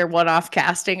 it's like their one-off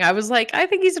casting. I was like, I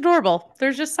think he's adorable.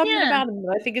 There's just something about him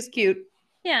that I think is cute.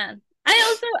 Yeah.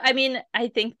 I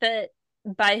think that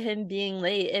by him being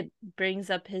late, it brings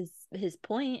up his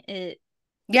point. It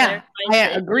Yeah, I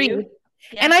agree.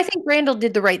 Yeah. And I think Randall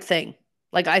did the right thing.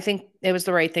 Like, I think it was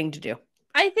the right thing to do.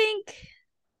 I think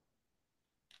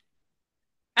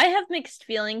I have mixed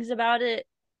feelings about it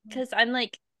because I'm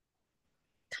like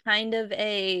kind of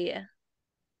a,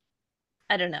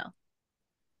 I don't know.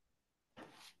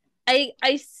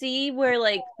 I see where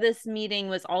like this meeting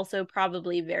was also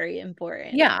probably very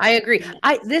important. Yeah, I agree.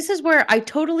 This is where I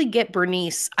totally get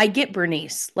Bernice. I get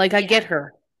Bernice. Like I Yeah. get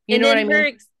her. You And know what I in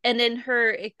mean? her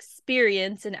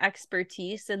experience and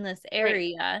expertise in this Right.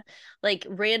 area, like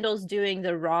Randall's doing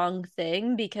the wrong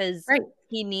thing because Right.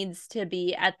 he needs to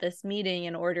be at this meeting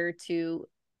in order to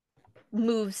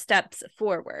move steps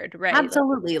forward, right? Like,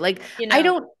 Absolutely. Like you I know,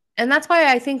 don't, and that's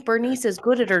why I think Bernice is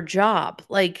good at her job.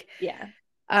 Like, yeah.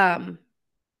 um,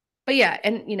 but yeah,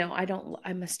 and I don't,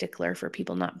 I'm a stickler for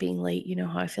people not being late. You know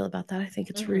how I feel about that. I think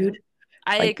it's Hmm. rude.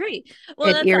 I Like agree. Well,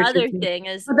 it that's the irritates other me. thing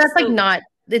is But that's like so not,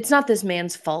 it's not this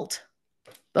man's fault.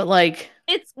 But like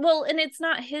it's well, and it's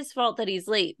not his fault that he's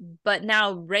late, but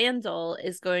now Randall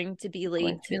is going to be going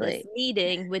late to to be this late.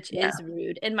 meeting, which Yeah. is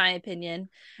rude, in my opinion. And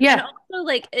Yeah. also,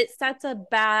 like, it sets a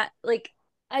bad, like,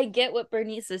 I get what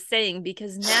Bernice is saying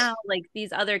because now, like,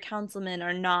 these other councilmen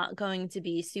are not going to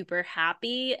be super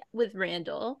happy with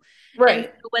Randall. And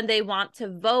Right. so when they want to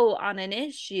vote on an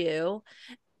issue,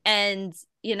 and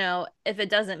if it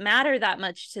doesn't matter that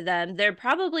much to them, they're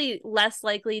probably less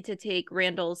likely to take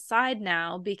Randall's side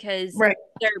now because Right.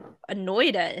 they're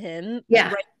annoyed at him,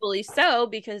 Yeah. rightfully so,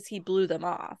 because he blew them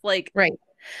off. Like, Right.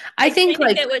 I I think kind of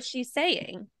like get what she's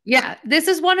saying. yeah, this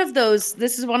is one of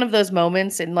those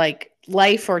moments in like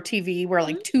life or TV where Mhm.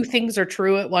 like two things are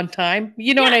true at one time.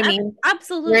 You know what Yeah, I mean?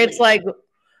 Where it's absolutely. like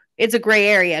it's a gray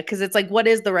area because it's like what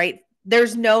is the right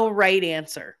there's no right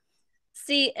answer.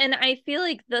 See, and I feel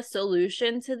like the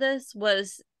solution to this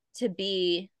was to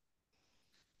be,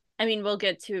 I mean, we'll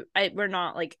get to we're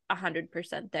not like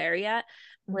 100% there yet,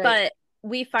 Right. but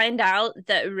we find out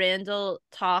that Randall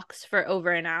talks for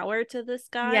over an hour to this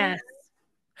guy. Yes.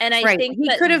 And I Right. think He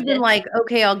that could have been this, like,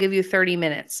 okay, I'll give you 30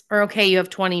 minutes. Or okay, you have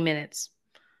 20 minutes.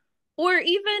 or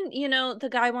even, the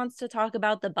guy wants to talk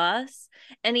about the bus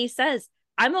and he says,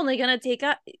 I'm only going to take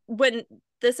up when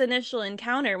this initial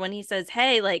encounter, when he says,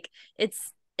 hey, like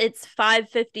it's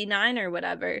 5:59 or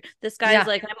whatever. This guy's Yeah.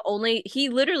 like, he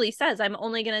literally says, I'm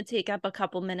only going to take up a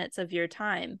couple minutes of your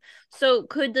time. So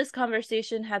could this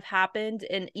conversation have happened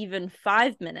in even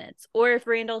 5 minutes? Or if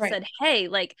Randall Right. said, hey,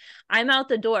 like I'm out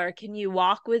the door, can you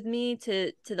walk with me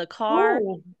to the car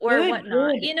Oh, or good,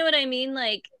 whatnot? good. You know what I mean?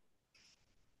 Like,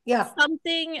 Yeah.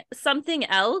 something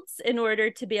else in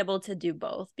order to be able to do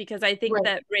both, because I think Right.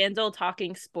 that Randall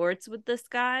talking sports with this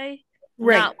guy,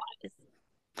 Right. not wise.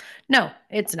 No,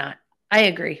 it's not. I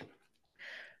agree.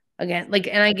 Again, like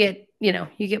and I get,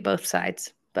 you get both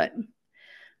sides, but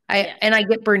Yeah. I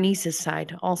get Bernice's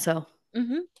side also.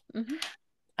 Mm-hmm. Mm-hmm.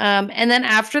 And then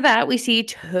after that, we see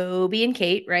Toby and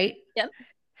Kate, right? Yep.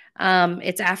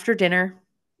 It's after dinner,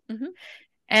 Mm-hmm.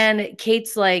 and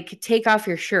Kate's like, "Take off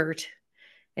your shirt,"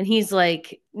 and he's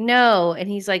like, "No," and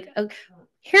he's like, "Okay,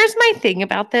 here's my thing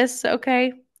about this,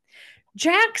 okay?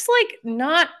 Jack's like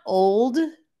not old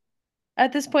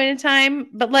at this point in time,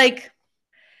 but like,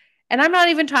 and I'm not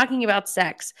even talking about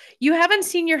sex. You haven't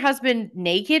seen your husband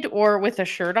naked or with a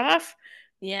shirt off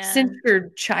Yeah. since your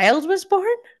child was born?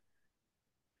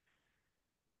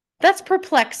 That's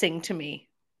perplexing to me."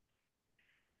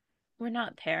 We're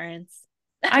not parents.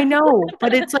 I know,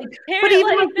 but it's like but Parent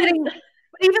even life like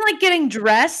is getting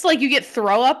dressed, like you get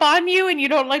throw up on you and you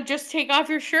don't like just take off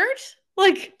your shirt?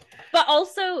 Like But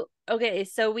also, okay,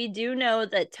 so we do know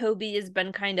that Toby has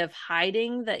been kind of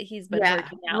hiding that he's been yeah,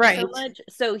 working out so right. much.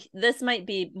 So this might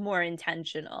be more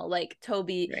intentional. Like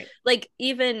Toby, Right. like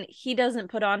even he doesn't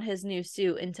put on his new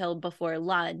suit until before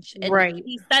lunch. And Right.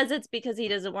 he says it's because he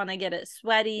doesn't want to get it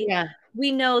sweaty. Yeah.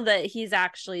 We know that he's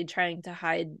actually trying to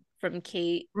hide from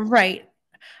Kate. Right.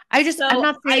 I'm So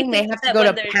not I saying they think have to that go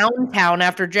when to there's Pound Town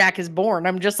after Jack is born.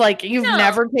 I'm just like, you've no,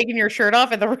 never taken your shirt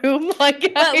off in the room?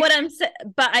 Like, but what I'm saying,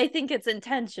 but I think it's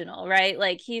intentional, right?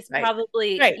 Like he's right.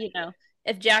 probably, Right.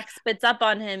 if Jack spits up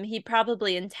on him, he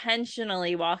probably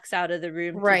intentionally walks out of the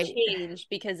room to Right. change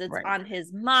because it's Right. on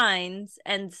his mind,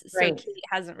 and so Right. Kate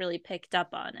hasn't really picked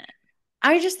up on it.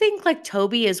 I just think like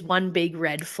Toby is one big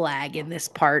red flag in this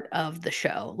part of the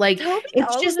show. Like Toby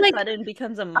it's all of just a like sudden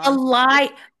becomes a a monster.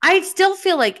 lie. I still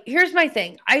feel like here's my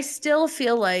thing. I still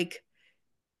feel like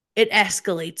it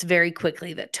escalates very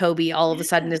quickly that Toby all of a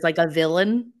sudden Yeah. is like a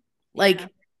villain. Yeah. Like,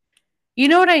 you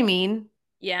know what I mean?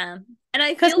 Yeah. And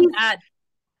I Because feel he's bad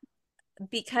go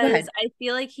because ahead. I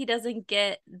feel like he doesn't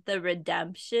get the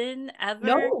redemption ever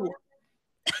No,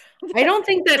 I don't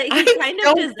think that that he I kind of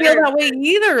don't feel deserves. that way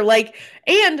either. Like,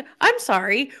 and I'm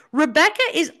sorry, Rebecca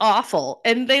is awful,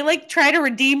 and they like try to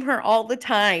redeem her all the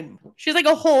time. She's like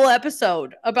a whole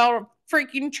episode about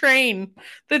freaking train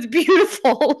that's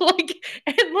beautiful.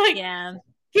 And Yeah.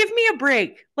 give me a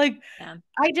break. Yeah.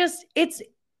 I just it's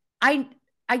I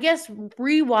guess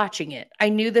rewatching it, I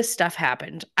knew this stuff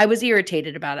happened. I was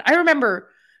irritated about it. I remember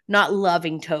not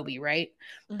loving Toby, right?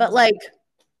 But Mhm.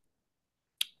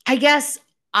 I guess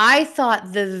I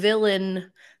thought the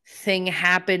villain thing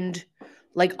happened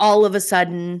all of a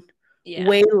sudden Yeah.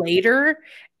 way later,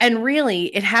 and really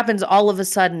it happens all of a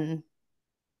sudden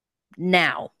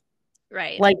now.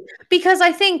 Right. Like because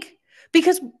I think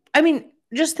because I mean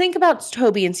just think about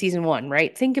Toby in season 1,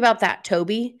 right? Think about that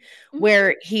Toby Mhm.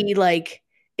 where he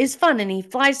is fun and he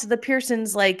flies to the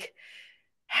Pearsons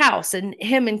house and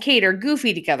him and Kate are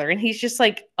goofy together and he's just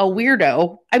a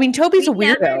weirdo. I mean Toby's a We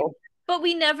never, weirdo. but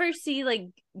we never see like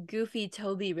goofy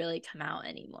Toby really come out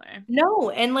anymore. No,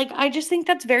 and I just think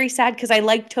that's very sad because I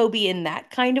like Toby in that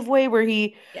kind of way where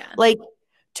he Yeah. like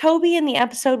Toby in the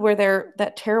episode where they're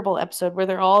that terrible episode where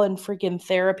they're all in freaking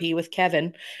therapy with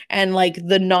Kevin and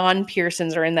the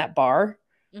non-Pearsons are in that bar.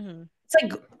 Hmm.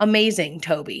 It's amazing,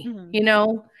 Toby, Hmm. you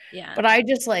know? Yeah. But I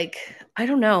just I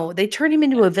don't know. They turn him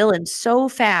into Yeah. a villain so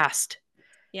fast.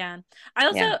 Yeah. I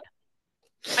also, Yeah.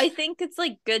 I think it's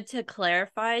like good to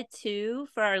clarify too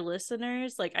for our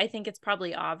listeners. Like, I think it's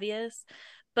probably obvious,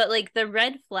 but like the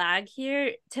red flag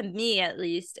here, to me at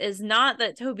least, is not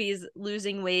that Toby's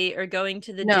losing weight or going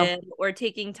to the No. gym or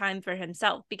taking time for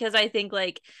himself. Because I think,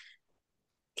 like,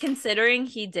 considering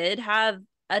he did have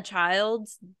a child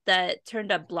that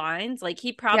turned up blind, like, he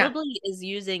Yeah. probably is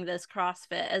using this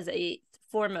CrossFit as a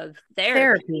form of therapy,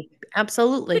 Therapy.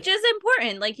 Absolutely. which is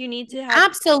important. Like, you need to have to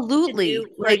Absolutely. do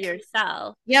for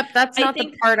yourself. Yep, that's I not the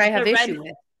think part I have the red issue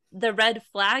with. the red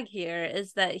flag here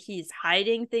is that he's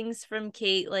hiding things from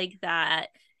Kate like that.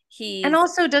 And He's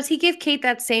also, does he give Kate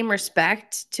that same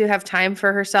respect to have time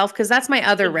for herself? Because that's my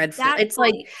other red flag. It's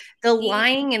exactly the he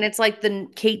lying, and it's the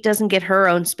Kate doesn't get her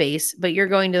own space, but you're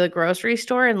going to the grocery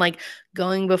store and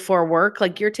going before work.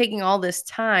 You're taking all this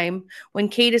time when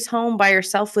Kate is home by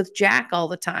herself with Jack all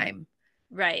the time.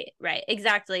 right,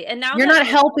 exactly. And now that like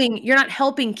You're not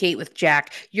helping Kate with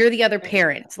Jack. You're the other right,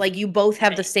 parent. You both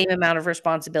have the right, same amount of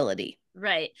responsibility.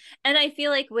 right. And I feel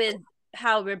like with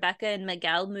how Rebecca and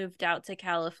Miguel moved out to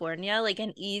California, like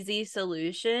an easy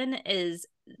solution is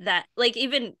that, like,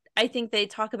 even I think they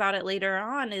talk about it later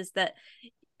on, is that,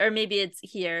 or maybe it's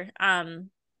here,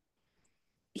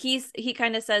 he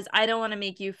kind of says, I don't want to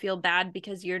make you feel bad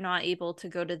because you're not able to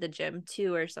go to the gym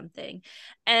too or something.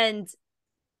 And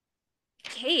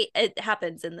Kate, it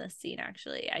happens in this scene,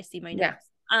 actually, I see my Yeah.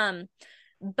 notes,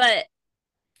 but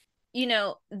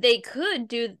they could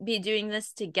be doing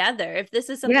this together if this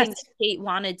is something Yes. that Kate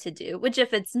wanted to do, which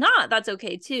if it's not, that's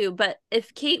okay too. But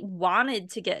if Kate wanted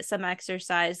to get some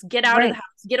exercise, get out of the Right.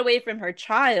 house, get away from her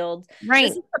child, this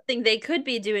Right. is something they could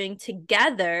be doing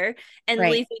together and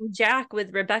Right. leaving Jack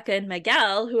with Rebecca and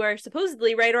Miguel, who are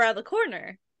supposedly right around the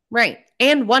corner. Right.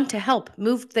 And want to help,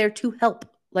 moved there to help.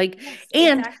 Yes,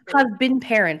 And exactly. have been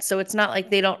parents. So it's not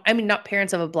they don't, I mean, not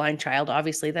parents of a blind child,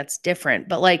 obviously, that's different.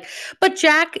 But but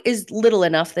Jack is little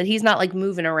enough that he's not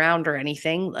moving around or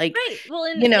anything. Right. Well,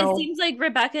 and You it know, seems like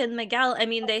Rebecca and Miguel, I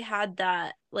mean, they had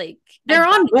that like they're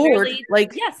on advisor board.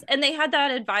 lady. Yes. And they had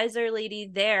that advisor lady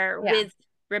there Yeah. with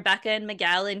Rebecca and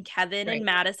Miguel and Kevin and Right.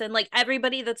 Madison, like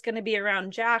everybody that's going to be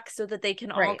around Jack so that they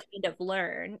can all Right. kind of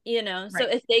learn. So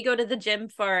Right. if they go to the gym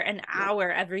for an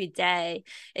hour every day,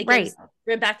 it Right. gives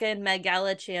Rebecca and Miguel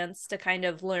a chance to kind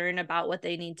of learn about what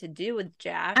they need to do with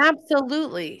Jack.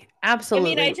 Absolutely. I mean, I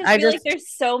Absolutely. just I feel like just, there's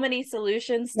so many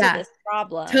solutions to yeah. this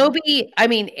problem. Toby, I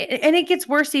mean, and it gets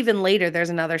worse even later. There's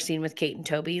another scene with Kate and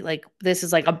Toby. This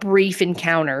is a brief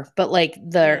encounter, but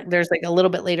Yeah. there's a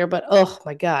little bit later, but oh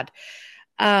my God.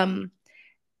 Um,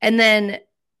 and then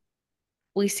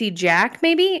we see Jack,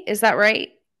 maybe, is that right?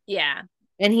 Yeah.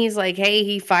 And he's like, hey,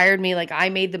 he fired me. I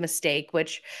made the mistake,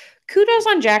 which kudos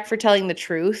on Jack for telling the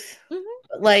truth. Hmm.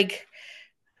 But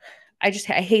I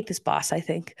hate this boss, I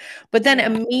think. But then Yeah.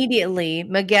 immediately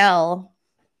Miguel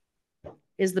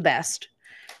is the best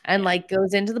and Yeah.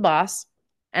 goes into the boss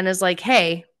and is like,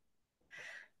 hey,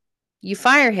 you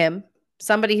fire him,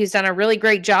 somebody who's done a really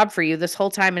great job for you this whole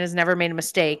time and has never made a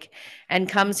mistake and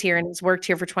comes Mhm. here and has worked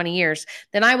here for 20 years,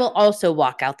 then I will also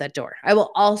walk out that door. I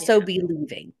will also Yeah. be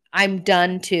leaving. I'm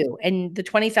done too. And the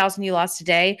 20,000 you lost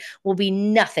today will be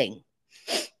nothing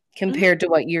Hmm. compared to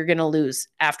what you're going to lose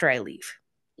after I leave.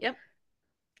 Yep.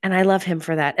 And I love him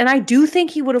for that. And I do think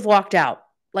he would have walked out.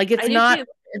 I do too.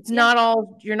 It's Yeah. not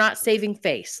all, you're not saving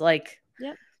face.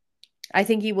 Yep. I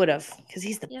think he would have because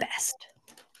he's the Yep. best.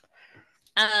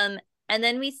 Um, And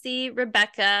then we see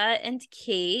Rebecca and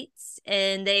Kate,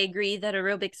 and they agree that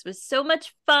aerobics was so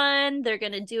much fun. They're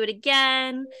going to do it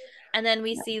again. And then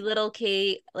we see little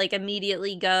Kate like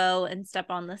immediately go and step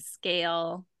on the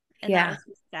scale. And that Yeah.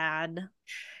 was sad.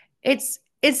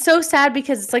 It's so sad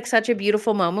because it's like such a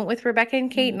beautiful moment with Rebecca and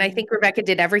Kate. And I Mhm. think Rebecca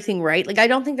did everything right. Like, I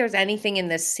don't think there's anything in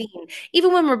this scene,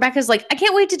 even when Rebecca's like, I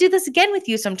can't wait to do this again with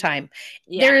you sometime.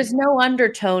 There Yeah. is no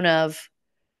undertone of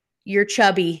you're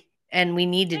chubby and we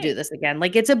need to do Right. this again.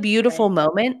 Like, it's a beautiful Right.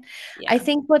 moment. I Yeah.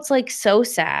 think what's like so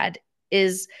sad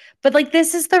is, but like,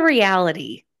 this is the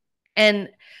reality. And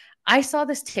I saw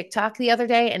this TikTok the other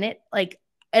day and it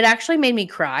actually made me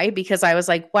cry because I was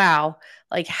like, wow,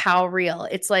 like how real.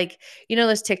 It's like,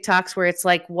 those TikToks where it's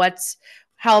like,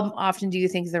 how often do you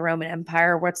think the Roman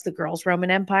Empire? What's the girls' Roman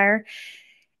Empire?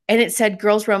 And it said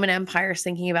girls' Roman Empire is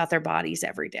thinking about their bodies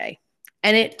every day.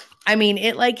 And it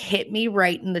like hit me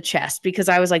right in the chest because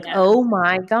I was like, Yeah. oh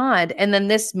my God. And then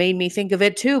this made me think of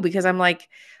it too, because I'm like,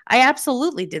 I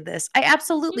absolutely did this. I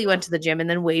absolutely Mhm. went to the gym and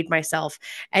then weighed myself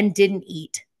and didn't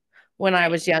eat when I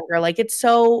Right. was younger. Like, it's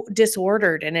so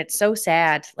disordered and it's so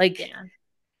sad. Like, Yeah.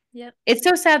 Yep. it's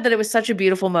so sad that it was such a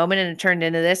beautiful moment and it turned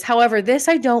into this. However, this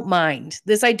I don't mind.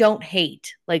 This I don't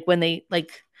hate. Like, when they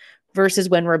like versus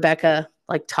when Rebecca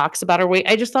like talks about her weight.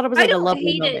 I just thought it was I like a don't lovely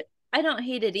hate it. moment. I don't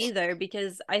hate it either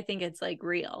because I think it's like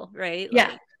real, right? Yeah.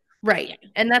 Like, Right. yeah.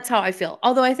 And that's how I feel.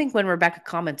 Although I think when Rebecca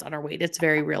comments on her weight, it's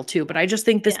very real too. But I just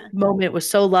think this Yeah. moment was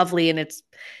so lovely and it's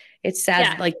sad,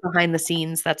 Yeah. like behind the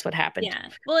scenes, that's what happened. Yeah.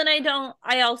 Well, and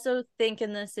I also think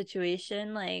in this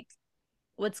situation, like,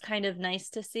 what's kind of nice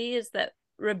to see is that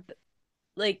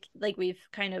like we've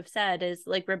kind of said is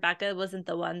like Rebecca wasn't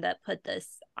the one that put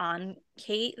this on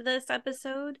Kate this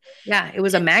episode. Yeah, it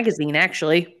was a And magazine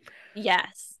actually.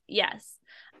 yes, yes.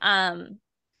 Um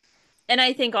and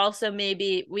I think also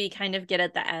maybe we kind of get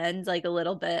at the end like a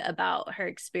little bit about her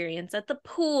experience at the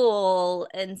pool,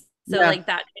 and so Yeah. like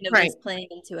that kind of Right. is playing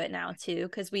into it now too,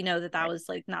 because we know that that Right. was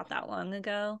like not that long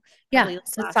ago, Yeah, probably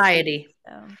last week. society.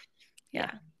 So Yeah,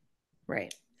 yeah.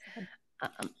 right.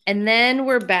 And then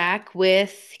we're back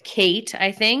with Kate,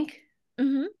 I think.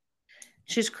 Mm-hmm.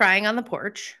 She's crying on the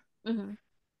porch. Mm-hmm.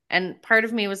 And part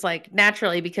of me was like,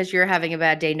 naturally, because you're having a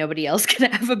bad day, nobody else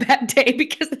can have a bad day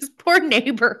because this poor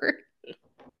neighbor.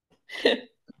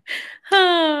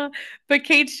 But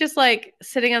Kate's just like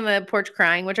sitting on the porch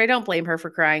crying, which I don't blame her for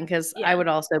crying because I Yeah. would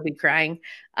also be crying.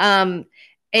 Um,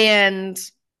 and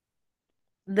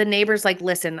the neighbor's like,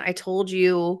 listen, I told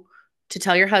you to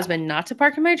tell your husband not to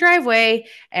park in my driveway,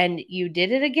 and you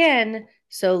did it again.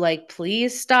 So like,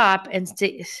 please stop. And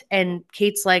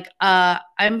Kate's like,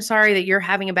 I'm sorry that you're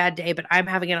having a bad day, but I'm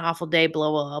having an awful day, blah,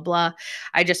 blah, blah, blah.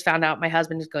 I just found out my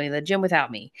husband is going to the gym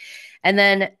without me. And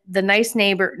then the nice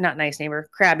neighbor, not nice neighbor,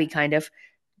 crabby kind of,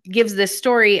 gives this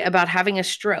story about having a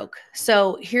stroke.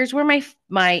 So here's where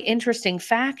my interesting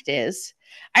fact is.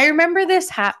 I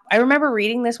remember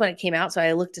reading this when it came out, so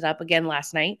I looked it up again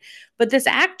last night. But this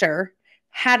actor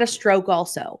had a stroke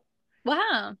also,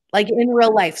 Wow. like in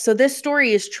real life. So this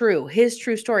story is true, his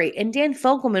true story. And Dan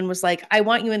Fogelman was like, "I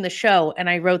want you in the show, and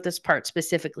I wrote this part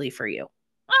specifically for you."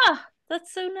 Ah,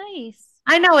 that's so nice.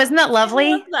 I know, isn't that I love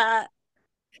lovely? that.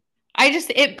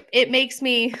 It makes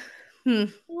me I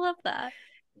love that.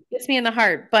 gets me in the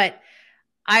heart. But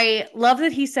I love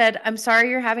that he said, "I'm sorry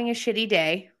you're having a shitty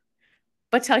day.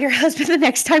 But tell your husband the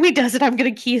next time he does it, I'm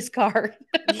going to key his car."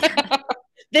 Yeah.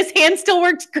 This hand still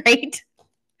works great.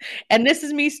 And this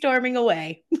is me storming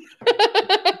away.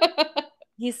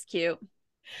 He's cute.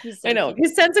 He's I so know. cute.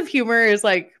 His sense of humor is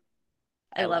like,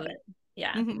 I I love love it. it.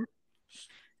 Yeah. Mhm.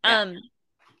 Yeah. Um,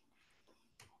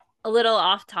 a little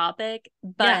off topic,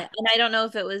 Yeah. but and I don't know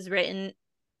if it was written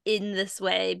in this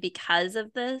way because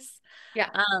of this. Yeah.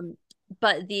 Um,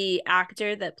 but the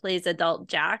actor that plays adult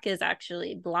Jack is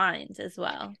actually blind as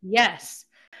well. Yes.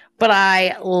 But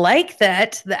I like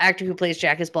that the actor who plays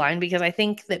Jack is blind because I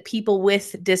think that people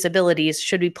with disabilities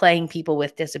should be playing people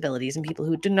with disabilities, and people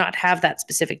who do not have that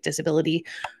specific disability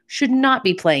should not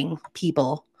be playing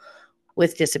people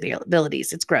with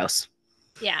disabilities. It's gross.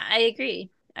 Yeah, I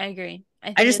agree. I agree. I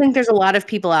I think just it's think there's a lot of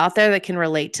people out there that can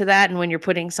relate to that. And when you're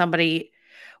putting somebody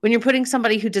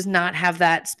who does not have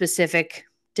that specific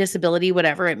disability,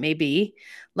 whatever it may be,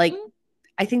 like,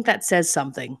 I think that says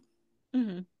something,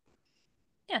 mm-hmm.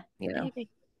 Yeah, you I know, agree.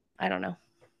 I don't know.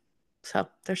 So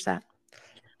there's that.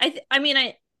 I mean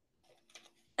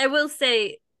I will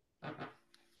say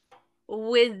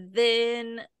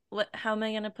within what how am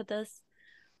I gonna put this?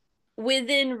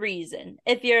 within reason.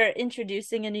 If you're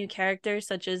introducing a new character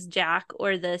such as Jack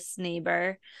or this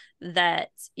neighbor that,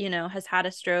 has had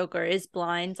a stroke or is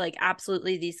blind, like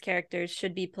absolutely these characters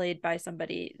should be played by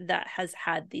somebody that has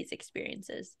had these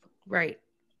experiences. Right.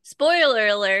 Spoiler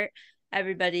alert,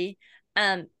 everybody.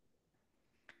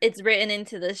 It's written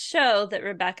into the show that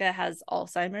Rebecca has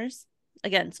Alzheimer's.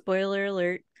 Again, spoiler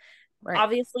alert. Right.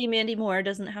 Obviously, Mandy Moore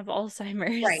doesn't have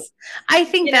Alzheimer's. Right. I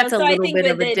think that's a little bit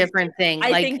of a different thing.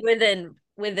 I think within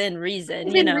reason,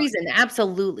 within reason,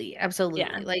 absolutely.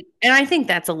 Yeah. And I think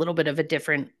that's a little bit of a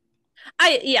different.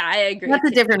 I agree. That's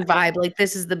a different vibe. Like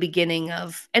this is the beginning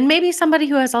of, and maybe somebody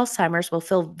who has Alzheimer's will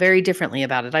feel very differently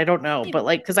about it. I don't know, but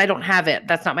because I don't have it,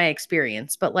 that's not my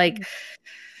experience. But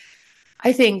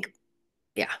I think,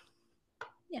 yeah,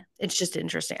 it's just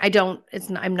interesting.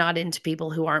 I'm not into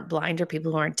people who aren't blind or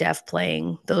people who aren't deaf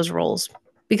playing those roles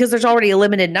because there's already a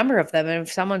limited number of them. And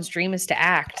if someone's dream is to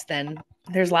act, then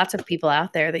there's lots of people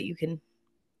out there that you can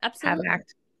have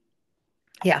act.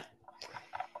 Yeah.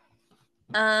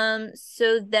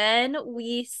 So then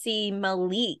we see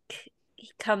Malik.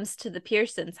 He comes to the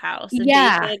Pearsons' house and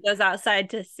David goes outside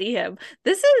to see him.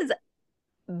 This is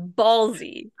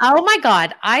ballsy. Oh my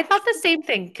God. I thought the same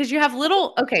thing because you have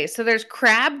so there's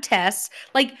crab Tess.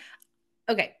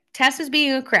 Tess is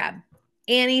being a crab.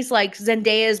 Annie's like,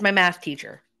 Zendaya is my math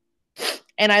teacher.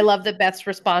 And I love that Beth's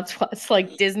response was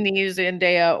like Disney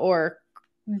Zendaya or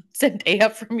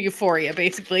Zendaya from Euphoria,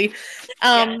 basically.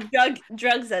 Drug Zendaya.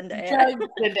 Drug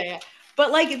Zendaya.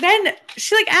 But then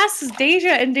she asks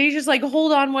Deja and Deja's like,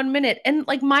 hold on 1 minute. And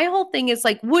my whole thing is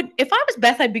if I was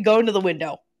Beth, I'd be going to the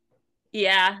window.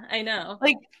 Yeah, I know.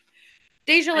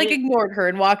 Deja ignored her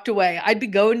and walked away. I'd be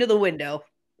going to the window.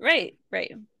 Right.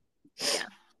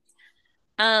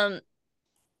 Yeah.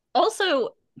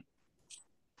 Also,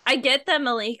 I get that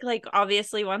Malik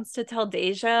obviously wants to tell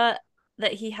Deja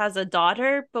that he has a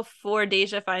daughter before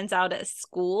Deja finds out at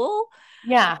school.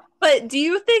 Yeah. But do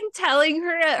you think telling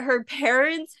her at her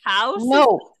parents' house is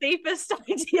the safest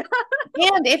idea?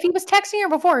 And if he was texting her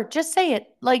before, just say it.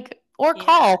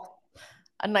 Call.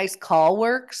 A nice call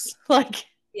works.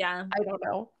 Yeah. I don't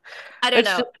know.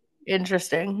 Just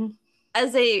interesting.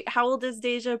 How old is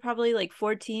Deja? Probably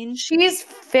 14? She's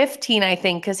 15, I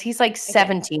think, because he's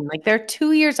 17. They're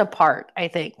 2 years apart, I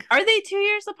think. Are they 2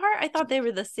 years apart? I thought they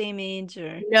were the same age.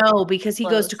 No, because he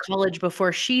goes to college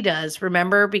before she does,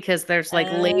 remember? Because there's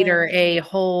later a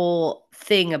whole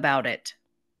thing about it.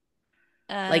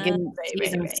 In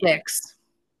season 6.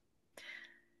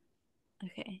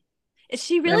 Okay. Is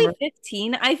she really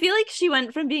 15? I feel like she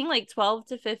went from being 12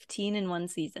 to 15 in one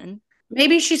season.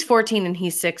 Maybe she's 14 and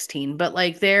he's 16, but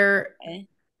they are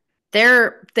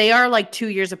 2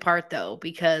 years apart though,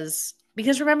 because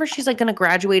remember she's going to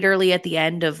graduate early at the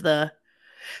end of the.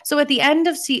 So at the end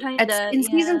of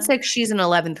season 6, she's in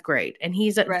 11th grade and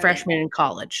he's a freshman in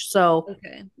college. So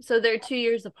so they're 2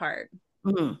 years apart.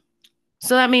 Mm-hmm.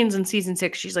 So that means in season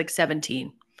 6 she's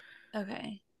 17.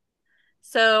 Okay.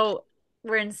 So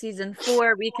we're in season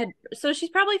 4. So she's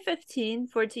probably 14,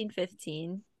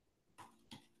 15.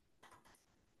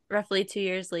 Roughly 2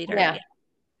 years later. Yeah.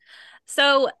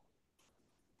 So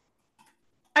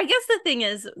I guess the thing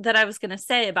is that I was going to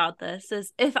say about this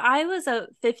is if I was a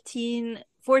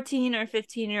 14 or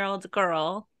 15-year-old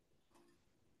girl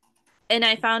and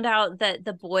I found out that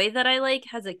the boy that I like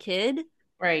has a kid.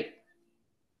 Right.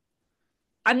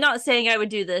 I'm not saying I would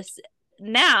do this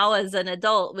now as an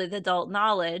adult with adult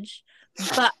knowledge,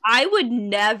 but I would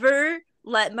never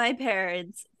let my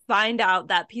parents find out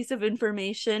that piece of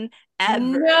information ever.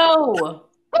 No.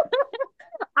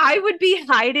 I would be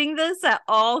hiding this at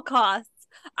all costs.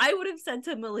 I would have said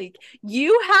to Malik,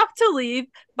 you have to leave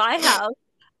my house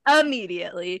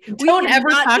immediately. Don't ever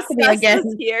talk to me again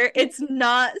here. It's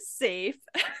not safe.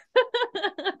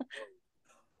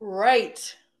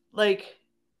 Right. I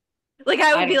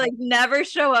would be never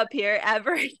show up here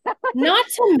ever. Not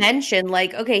to mention,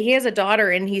 he has a daughter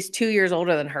and he's 2 years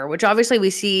older than her, which obviously we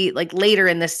see later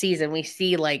in this season, we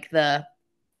see the.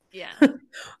 Yeah.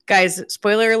 Guys,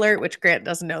 spoiler alert, which Grant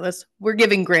doesn't know this. We're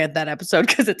giving Grant that episode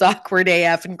because it's awkward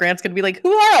AF and Grant's going to be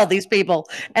who are all these people?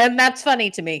 And that's funny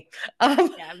to me. Yeah,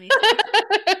 me too.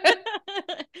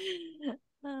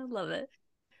 I love it.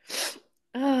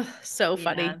 So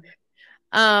funny.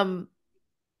 And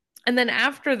then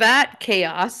after that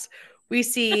chaos, we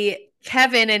see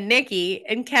Kevin and Nikki,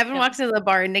 and Kevin walks into the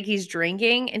bar and Nikki's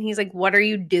drinking and he's like, what are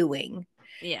you doing?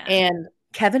 Yeah. And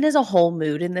Kevin is a whole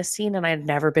mood in this scene and I've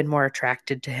never been more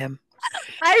attracted to him.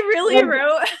 I really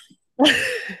wrote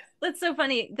That's so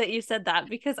funny that you said that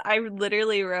because I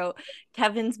literally wrote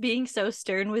Kevin's being so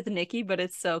stern with Nikki, but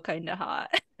it's so kind of hot.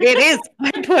 It is.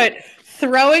 I put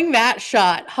throwing that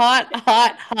shot. Hot,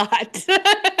 hot, hot.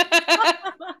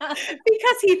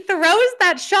 Because he throws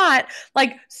that shot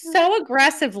like so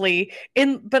aggressively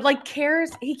but like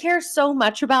he cares so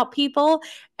much about people,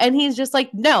 and he's just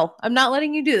like, no, I'm not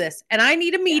letting you do this, and I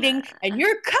need a meeting, and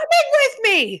you're coming with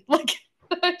me. Like,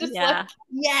 I'm just like,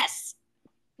 yes,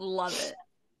 love it.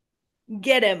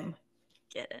 Get him.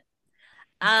 Get it.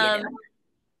 Get him.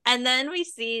 And then we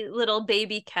see little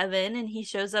baby Kevin, and he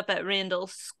shows up at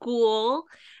Randall's school,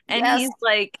 and Yes. he's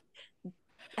like,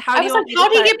 how do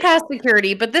you get past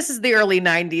security? But this is the early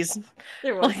 90s.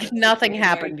 There was like nothing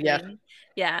happened yet.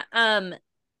 Yeah.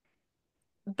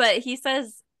 But he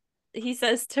says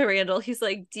to Randall, he's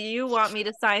like, do you want me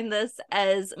to sign this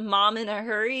as mom in a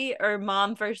hurry or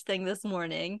mom first thing this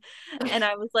morning? And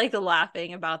I was like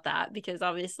laughing about that because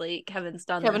obviously Kevin has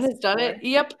done it.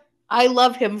 Yep. I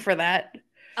love him for that.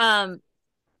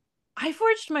 I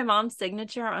forged my mom's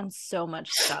signature on so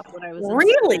much stuff when I was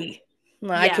really.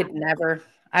 No, yeah. I could never.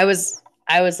 I was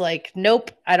like,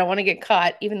 nope, I don't want to get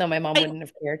caught, even though my mom wouldn't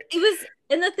have cared.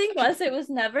 And the thing was, it was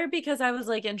never because I was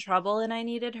like in trouble and I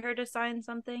needed her to sign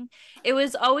something. It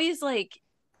was always like,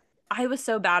 I was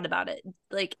so bad about it.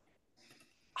 Like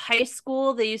high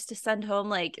school, they used to send home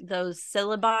like those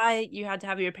syllabi. You had to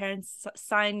have your parents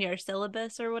sign your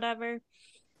syllabus or whatever.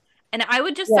 And I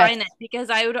would just sign it because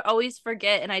I would always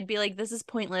forget. And I'd be like, this is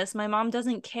pointless. My mom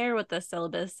doesn't care what the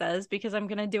syllabus says because I'm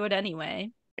going to do it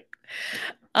anyway.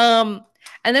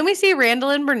 And then we see Randall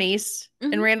and Bernice,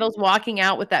 and Randall's walking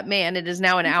out with that man. It is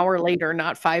now an hour later,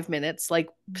 not 5 minutes, like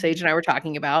Saige and I were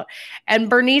talking about. And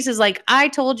Bernice is like, I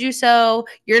told you so.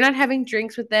 You're not having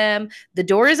drinks with them. The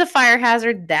door is a fire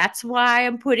hazard. That's why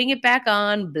I'm putting it back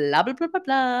on. Blah, blah, blah, blah,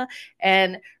 blah.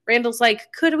 And Randall's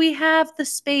like, could we have the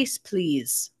space,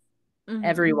 please?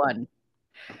 Everyone.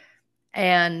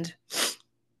 And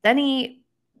then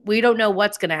we don't know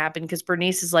what's going to happen because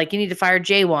Bernice is like, you need to fire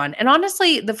J1. And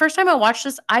honestly, the first time I watched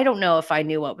this, I don't know if I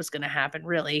knew what was going to happen,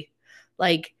 really.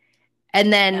 Like,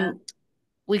 and then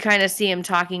we kind of see him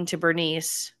talking to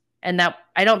Bernice, and that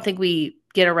I don't think we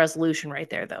get a resolution right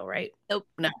there, though, right? Nope.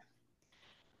 No.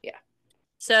 Yeah.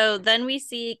 So then we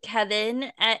see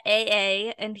Kevin at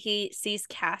AA, and he sees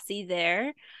Cassie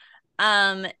there.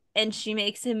 And she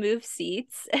makes him move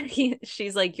seats, and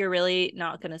she's like, you're really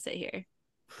not going to sit here.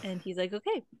 And he's like,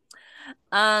 okay.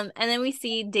 And then we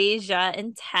see Deja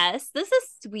and Tess. This is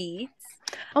sweet.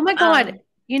 Oh my God.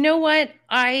 You know what?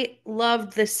 I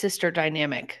loved this sister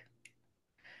dynamic.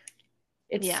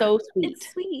 It's so sweet.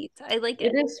 It's sweet. I like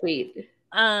it. It is sweet.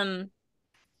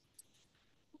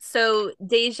 So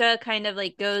Deja kind of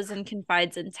like goes and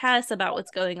confides in Tess about what's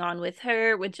going on with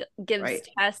her, which gives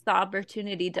Tess the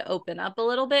opportunity to open up a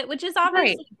little bit, which is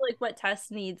obviously like what Tess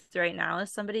needs right now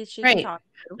is somebody she can talk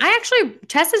to.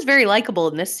 Tess is very likable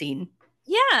in this scene.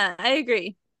 Yeah, I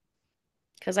agree.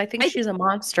 Because I think she's a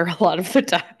monster a lot of the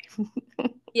time.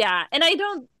 Yeah, and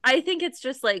I think it's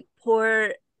just like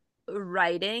poor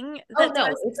writing. That no,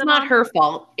 it's not her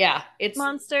fault. Yeah, it's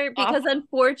monster because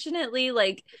unfortunately,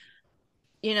 like,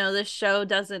 you know, the show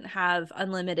doesn't have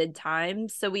unlimited time,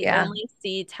 so we only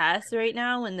see Tess right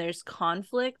now when there's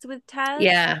conflict with Tess.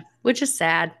 Yeah, which is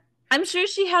sad. I'm sure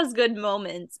she has good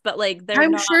moments, but like they're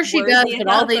I'm not sure she does, but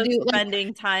all they do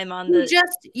spending time on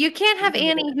you can't have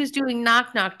Annie who's doing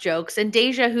knock jokes and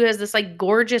Deja who has this like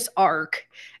gorgeous arc,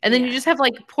 and then you just have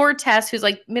like poor Tess who's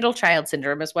like middle child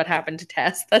syndrome is what happened to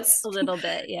Tess. That's a little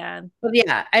bit, yeah. But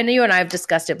yeah, I know you and I have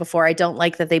discussed it before. I don't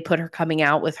like that they put her coming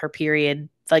out with her period,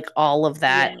 like all of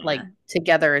that, like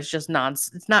together is just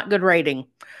nonsense. It's not good writing.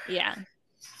 Yeah,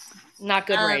 not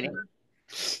good writing.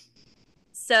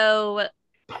 So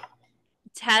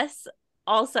Tess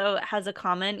also has a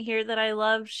comment here that I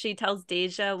love. She tells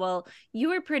Deja, well, you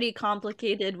were pretty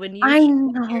complicated when you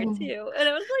were here too. And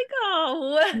I was like,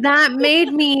 oh. That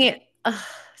made me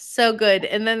so good.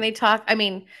 And then they talk, I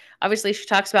mean, obviously she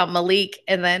talks about Malik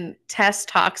and then Tess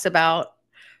talks about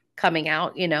coming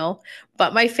out, you know.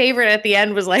 But my favorite at the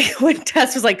end was like when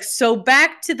Tess was like, so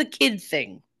back to the kid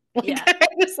thing. Like, yeah.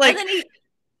 Just like,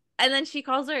 and then she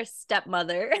calls her a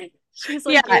stepmother. She's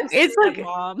like, it's like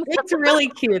mom. It's really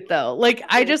cute though. Like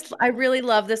I really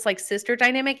love this like sister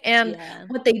dynamic, and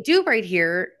what they do right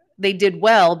here, they did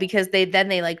well because they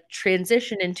like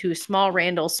transition into small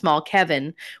Randall, small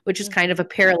Kevin, which is kind of a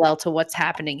parallel to what's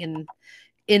happening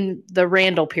in the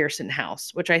Randall Pearson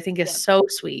house, which I think is so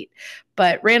sweet.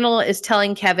 But Randall is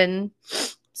telling Kevin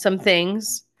some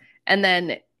things, and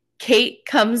then Kate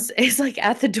is like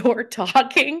at the door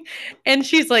talking, and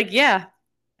she's like, yeah,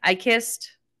 I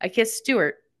kissed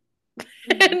Stuart.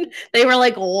 Mhm. And they were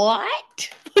like, what?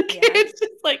 Yeah. It's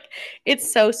just like,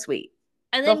 it's so sweet.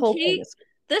 And The then whole thing Kate, is sweet.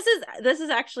 this is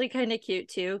actually kind of cute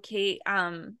too. Kate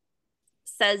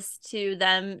says to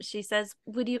them, she says,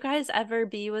 "Would you guys ever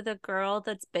be with a girl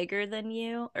that's bigger than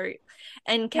you?" Or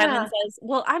and Kevin Yeah. says,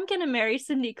 "Well, I'm gonna marry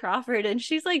Cindy Crawford, and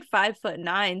she's like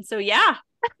 5'9". So yeah.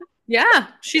 Yeah.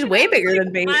 She's And I way was bigger like,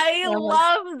 than me. I And I'm like,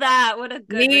 love that. What a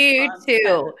good me response,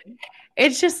 too. Kevin.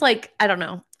 It's just like, I don't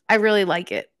know. I really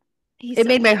like it. He's It so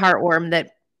made my cute. heart warm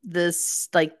that this,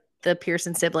 like, the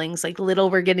Pearson siblings, like, little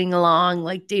were getting along,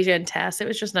 like Deja and Tess. It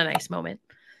was just a nice moment.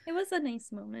 It was a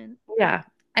nice moment. Yeah.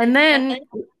 And And then then,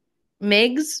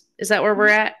 Migs, is that where we're mhm,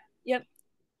 at? yep,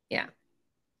 Yeah.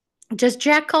 Does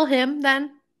Jack call him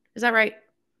then? Is that right?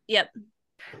 yep.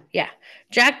 Yeah.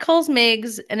 Jack calls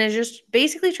Migs and is just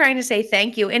basically trying to say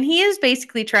thank you. And he is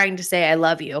basically trying to say, I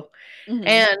love you. Hmm.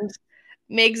 And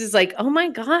Migs is like, oh my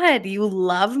God, you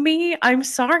love me? I'm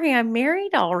sorry, I'm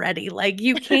married already. Like,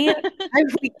 you can't,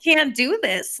 we can't do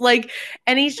this. Like,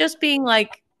 and he's just being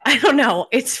like, I don't know.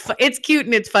 It's cute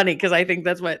and it's funny because I think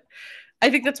that's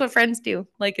what friends do.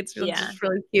 Like, it's Yeah, just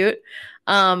really cute.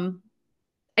 Um,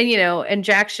 and and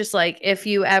Jack's just like, if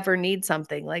you ever need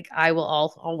something, like I will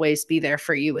always be there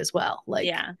for you as well. Like,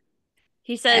 yeah.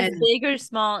 He says, and big or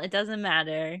small, it doesn't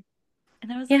matter.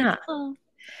 And I was like, yeah, oh,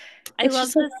 I it's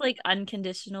love just like, this like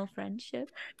unconditional friendship.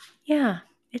 yeah,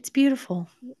 it's beautiful.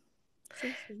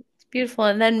 So sweet. It's beautiful.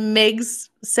 And then Migs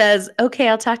says, okay,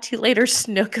 I'll talk to you later,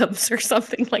 Snookums, or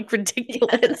something like Yeah.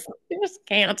 ridiculous. I just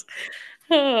can't.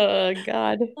 Oh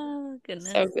God. Oh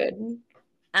So goodness. good.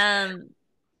 Um,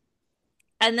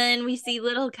 and then we see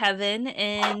little Kevin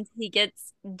and he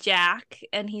gets Jack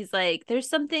and he's like, there's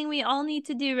something we all need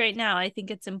to do right now. I think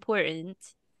it's important.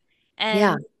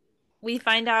 Yeah. And we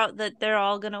find out that they're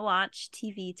all gonna watch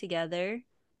TV together.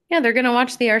 Yeah, they're gonna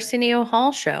watch the Arsenio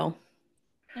Hall show.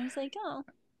 I was like, oh,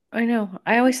 I know.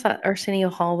 I always thought Arsenio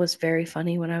Hall was very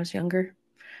funny when I was younger.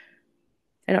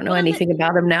 I don't know one of the anything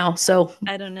about him now, so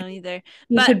I don't know either.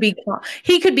 he But could be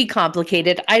he could be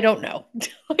complicated. I don't know.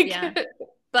 yeah. Like,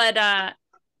 But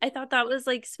I thought that was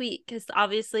like sweet because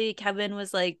obviously Kevin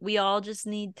was like, we all just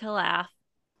need to laugh.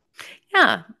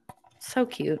 yeah, so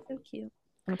cute. So cute.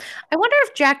 I wonder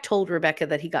if Jack told Rebecca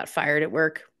that he got fired at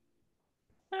work.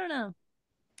 I don't know.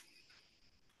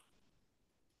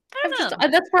 I I'm don't just know.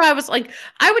 that's where I was like,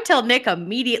 I would tell Nick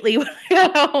immediately when I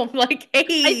got home, like,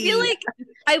 I feel hey, like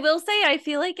I will say I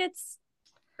feel like it's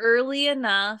early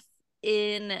enough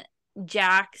in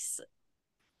Jack's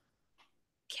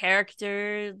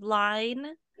character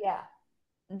line yeah,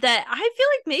 that I feel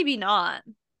like maybe not.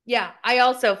 yeah. I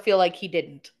also feel like he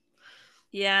didn't.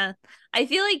 Yeah. I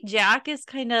feel like Jack is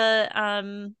kind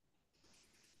of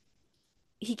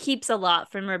he keeps a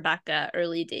lot from Rebecca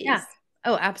early Yeah. days.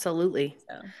 Oh, absolutely.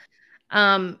 So,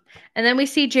 Um, and then we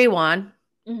see Jaywan,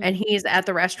 and mhm, he's at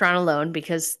the restaurant alone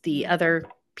because the mhm, other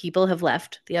people have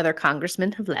left. The other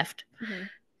congressmen have left. mhm.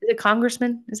 Is it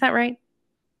congressman? Is that right?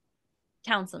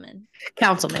 Councilman,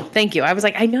 Councilman. Thank you. I was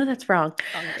like, I know that's wrong.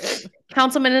 Congressman.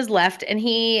 Councilman has left, and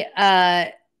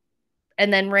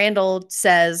and then Randall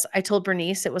says, I told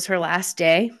Bernice it was her last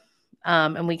day.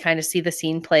 And we kind of see the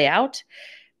scene play out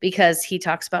because he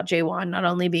talks about Jaywan not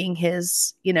only being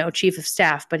his, chief of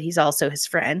staff, but he's also his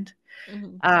friend.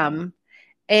 Mhm, Um,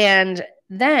 and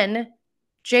then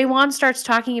Jaywan starts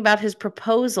talking about his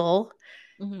proposal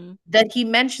mhm, that he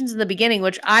mentions in the beginning,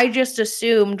 which I just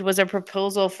assumed was a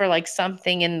proposal for like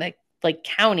something in the like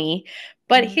county,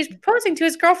 but he's mhm. proposing to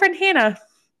his girlfriend Hannah,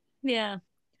 Yeah.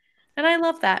 and I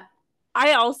love that.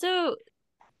 I also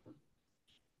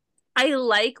I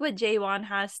like what Jaewon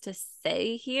has to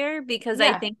say here because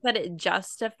I Yeah. think that it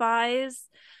justifies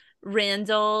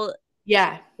Randall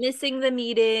Yeah. missing the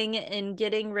meeting and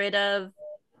getting rid of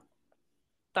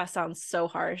that sounds so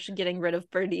harsh, getting rid of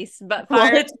Bernice, but Well,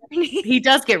 fire it's Bernice. he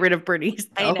does get rid of Bernice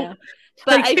I though. know.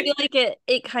 But Like, I feel like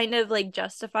it kind of like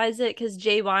justifies it because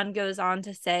Jaewon goes on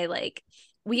to say like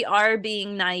we are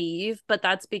being naive, but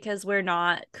that's because we're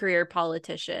not career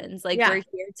politicians. Like yeah. we're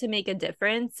here to make a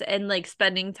difference and like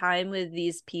spending time with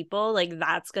these people, like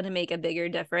that's going to make a bigger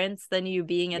difference than you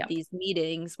being at Yep. these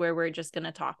meetings where we're just going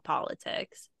to talk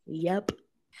politics. Yep.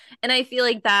 And I feel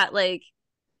like that like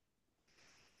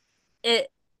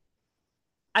it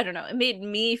I don't know, it made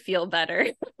me feel better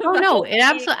Oh about no, it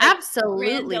seeing like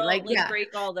absolutely Randall like like yeah.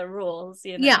 break all the rules,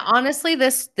 you Yeah, know. honestly,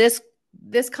 this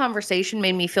conversation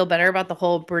made me feel better about the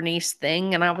whole Bernice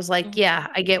thing, and I was like, Mhm. yeah,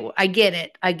 I get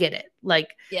it. Like,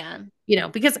 Yeah.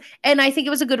 because and I think it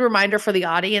was a good reminder for the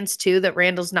audience too that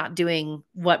Randall's not doing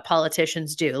what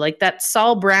politicians do. Like that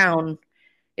Saul Mhm. Brown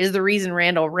is the reason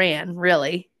Randall ran,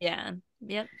 really. Yeah.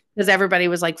 Yep. Because everybody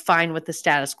was like fine with the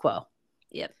status quo.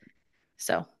 Yep.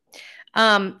 So,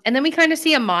 and then we kind of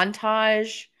see a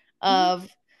montage Mhm. of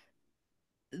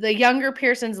the younger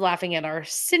Pearsons laughing at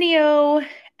Arsenio,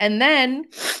 and then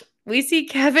we see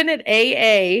Kevin at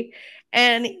AA,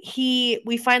 and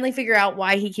we finally figure out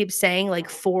why he keeps saying like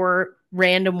 4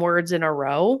 random words in a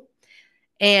row,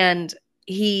 and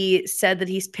he said that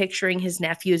he's picturing his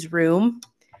nephew's room.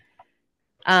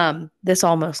 This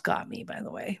almost got me, by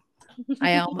the way.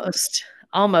 I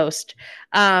almost.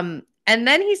 And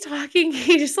then he's talking,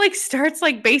 he just like starts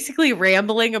like basically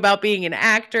rambling about being an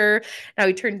actor. Now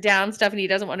he turned down stuff and he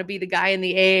doesn't want to be the guy in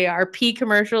the AARP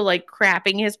commercial, like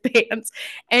crapping his pants.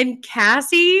 And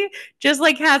Cassie just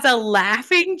like has a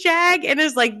laughing jag and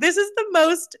is like, this is the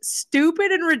most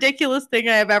stupid and ridiculous thing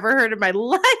I have ever heard in my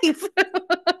life.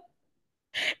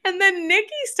 And then Nikki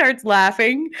starts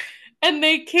laughing and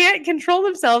they can't control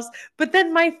themselves. But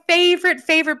then my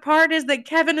favorite part is that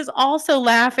Kevin is also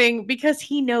laughing because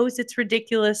he knows it's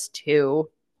ridiculous too.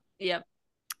 Yep.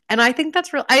 And I think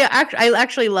that's real. I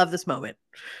actually love this moment.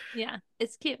 Yeah,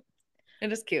 it's cute.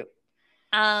 It is cute.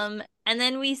 And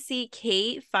then we see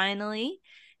Kate finally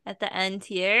at the end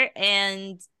here,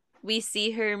 and we see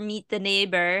her meet the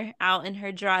neighbor out in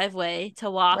her driveway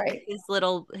to walk Right. his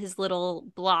little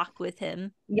block with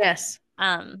him. Yes.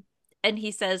 Um, and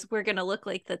he says, "We're gonna look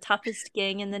like the toughest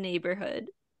gang in the neighborhood."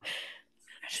 I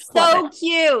just love it. So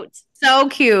cute. So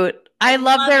cute. I I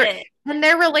love love their it. and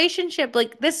their relationship.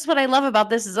 Like this is what I love about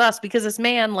This Is Us because this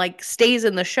man like stays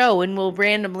in the show and will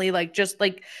randomly like just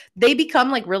like they become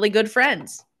like really good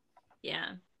friends.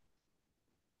 Yeah.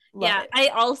 Love Yeah. it. I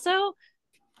also,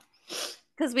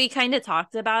 because we kind of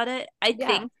talked about it, I Yeah.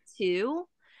 think too,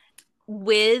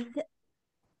 with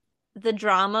the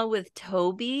drama with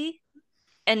Toby,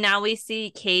 and now we see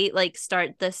Kate like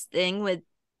start this thing with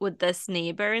this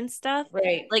neighbor and stuff.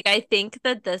 Right. Like I think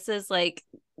that this is like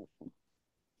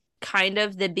kind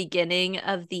of the beginning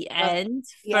of the end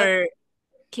Yep. for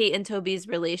Kate and Toby's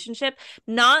relationship.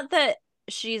 Not that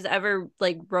she's ever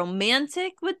like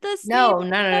romantic with this neighbor, No, no,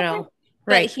 no, whatever, no.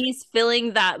 but Right. he's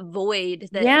filling that void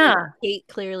that like Yeah. Kate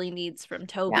clearly needs from Yeah.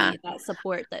 Toby, that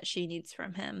support that she needs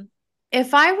from him.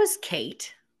 If I was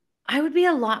Kate, I would be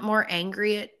a lot more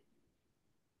angry at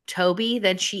Toby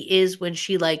than she is when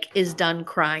she like is done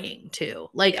crying too.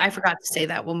 Like Yeah. I forgot to say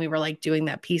that when we were like doing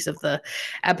that piece of the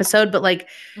episode, but like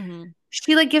Mm-hmm.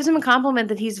 she like gives him a compliment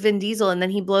that he's Vin Diesel and then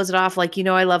he blows it off like,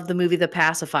 I love the movie The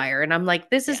Pacifier. And I'm like,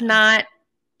 this is Yeah. not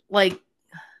like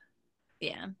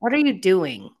Yeah. what are you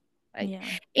doing? Like, Yeah.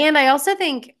 and I also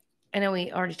think I know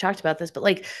we already talked about this, but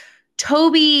like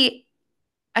Toby,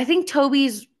 I think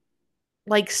Toby's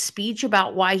like speech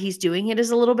about why he's doing it is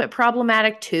a little bit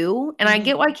problematic too. And I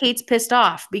get Mm-hmm. why Kate's pissed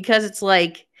off because it's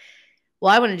like,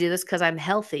 well, I want to do this because I'm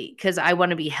healthy, because I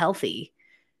want to be healthy.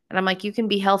 And I'm like, you can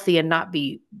be healthy and not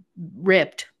be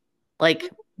ripped. Like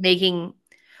making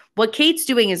what Kate's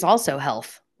doing is also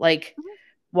health, like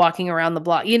walking around the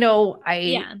block. Yeah.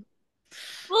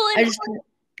 Well, I and just,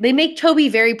 they make Toby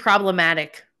very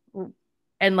problematic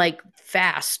and like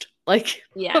fast. Like,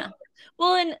 yeah.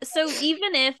 Well, and so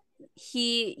even if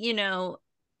he,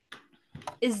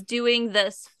 is doing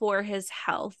this for his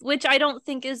health, which I don't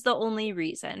think is the only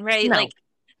reason, right? no. Like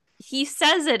he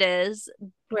says it is,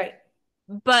 Right.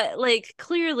 but like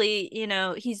clearly,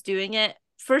 he's doing it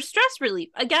for stress relief.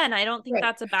 Again, I don't think Right.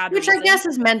 that's a bad Which I reason. guess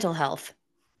is mental health.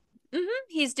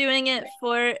 He's doing it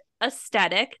for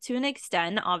aesthetic to an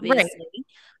extent, Right. obviously.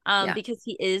 Yeah. Because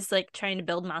he is like trying to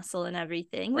build muscle and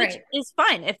everything, which Right. is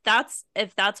fine if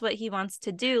that's what he wants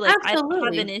to do. Like I don't have an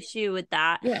Absolutely. issue with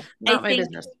that. Yeah. I Not my think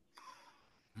business.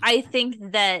 I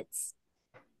think that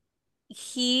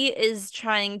he is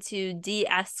trying to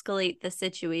de-escalate the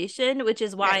situation, which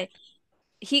is Right. why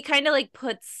he kind of like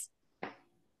puts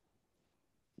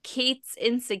Kate's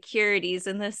insecurities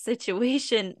in this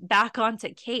situation back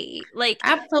onto Kate. Like,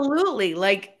 Absolutely.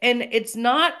 Like, and it's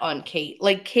not on Kate.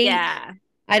 Like, Kate, yeah,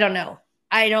 I don't know.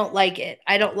 I don't like it.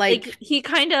 I don't like like, he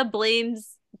kind of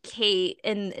blames Kate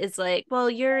and is like, well,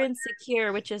 you're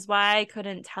insecure, which is why I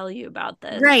couldn't tell you about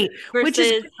this. right. Which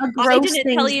is Versus, a I gross didn't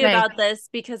thing tell to you say. about this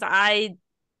because I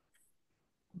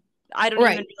don't even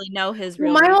Right. really know his Well,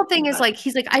 real my reason. whole thing is But like,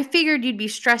 he's like, I figured you'd be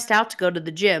stressed out to go to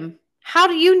the gym. How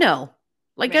do you know?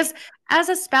 Like, right, as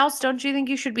a spouse, don't you think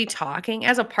you should be talking?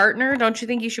 As a partner, don't you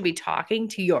think you should be talking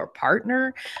to your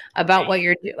partner about right. what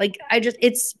you're doing? Like,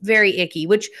 it's very icky,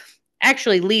 which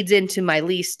actually leads into my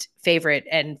least favorite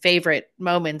and favorite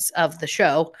moments of the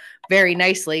show very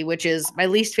nicely, which is my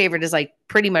least favorite is like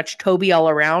pretty much Toby all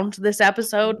around this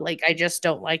episode. Like, I just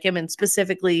don't like him, and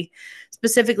specifically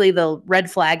the red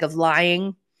flag of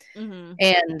lying Mm-hmm.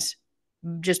 and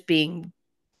just being,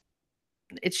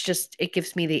 it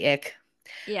gives me the ick.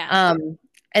 Yeah.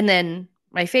 And then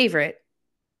my favorite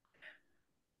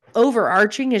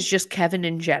overarching is just Kevin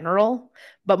in general,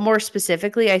 but more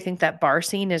specifically, I think that bar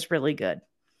scene is really good.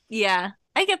 Yeah.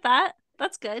 I get that.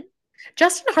 That's good.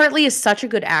 Justin Hartley is such a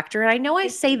good actor, and I know I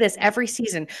He's say so this good. every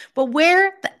season, but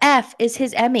where the F is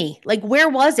his Emmy? Like, where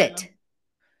was I know. it? I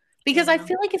Because I know.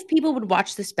 feel like if people would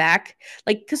watch this back,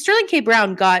 like, because Sterling K.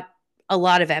 Brown got a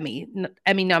lot of Emmy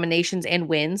nominations and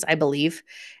wins, I believe,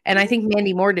 and I Mhm. think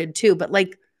Mandy Moore did too. But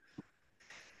like,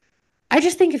 I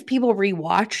just think if people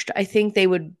rewatched, I think they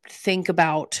would think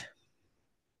about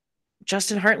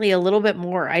Justin Hartley a little bit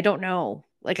more. I don't know.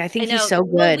 Like, I I think he's know. so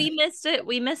Well, good. we missed it.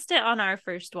 We missed it on our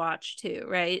first watch too,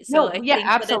 right? So No, yeah,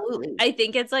 absolutely. I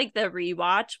think it's like the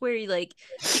rewatch where you like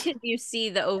because you see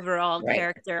the overall Right.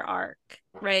 character arc,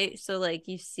 right? So like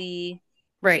you see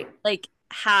Right. like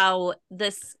how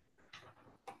this,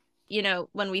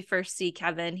 when we first see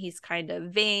Kevin, he's kind of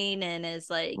vain and is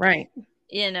like, Right.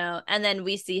 and then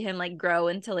we see him like grow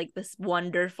into like this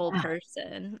wonderful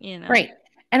person. Right.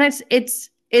 And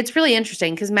it's really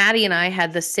interesting because Maddie and I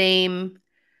had the same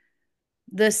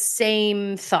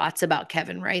thoughts about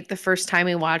Kevin, right? The first time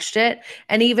we watched it.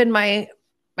 And even my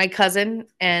cousin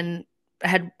and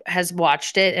has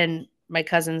watched it, and my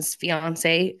cousin's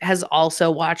fiance has also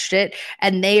watched it,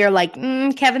 and they are like,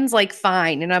 Kevin's like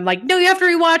fine. And I'm like, no, you have to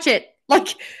rewatch it. Like,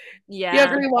 you have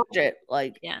to Yeah. rewatch it.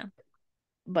 Like, Yeah.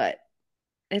 but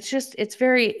it's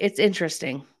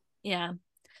interesting. Yeah.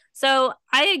 So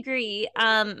I agree.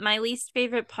 My least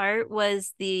favorite part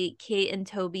was the Kate and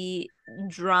Toby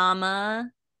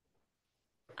drama.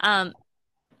 Um,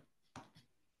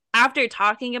 After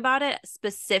talking about it,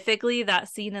 specifically that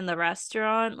scene in the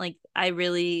restaurant, like I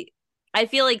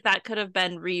feel like that could have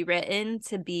been rewritten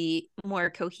to be more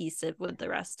cohesive with the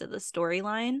rest of the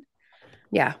storyline.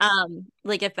 Yeah.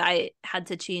 Like if I had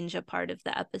to change a part of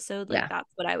the episode, like Yeah.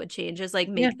 that's what I would change is like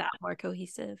Yeah. make that more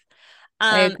cohesive.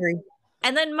 I Um, agree.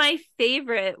 And then my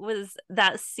favorite was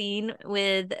that scene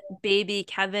with baby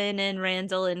Kevin and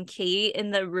Randall and Kate in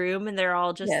the room, and they're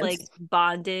all just like Yes.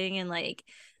 bonding and like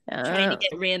trying to Uh,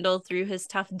 get Randall through his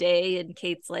tough day. And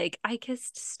Kate's like, I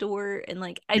kissed Stuart. And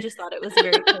like, I just thought it was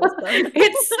very wholesome.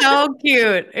 it's so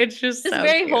cute. It's just Just so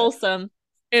very cute. wholesome.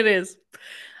 It is.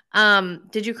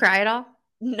 Did you cry at all?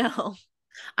 No,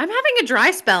 I'm having a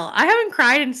dry spell. I haven't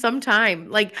cried in some time.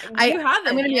 Like you I'm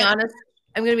haven't. gonna be Yeah. honest.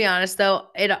 I'm gonna be honest though.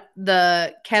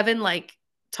 The Kevin like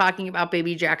talking about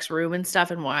baby Jack's room and stuff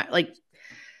and why like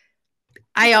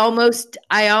I almost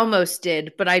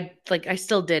did, but I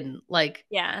still didn't. Like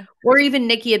Yeah. or even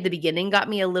Nikki at the beginning got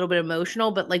me a little bit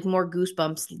emotional, but like more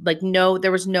goosebumps. Like no,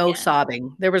 there was no Yeah.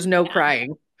 sobbing. There was no Yeah.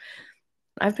 crying.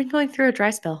 I've been going through a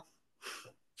dry spell,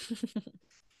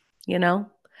 you know?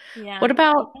 Yeah. What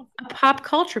about a pop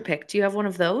culture pick? Do you have one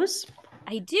of those?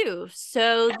 I do.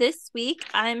 So this week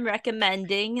I'm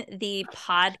recommending the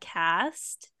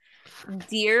podcast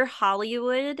Dear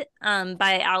Hollywood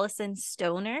by Allison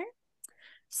Stoner. Hmm.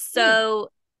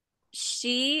 So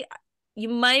she you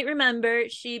might remember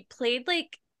she played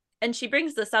like and she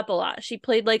brings this up a lot. She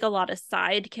played like a lot of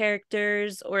side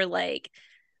characters or like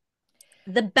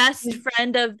the best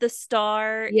friend of the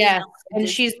star in Yes, a and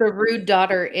Disney she's the rude movie.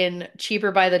 daughter in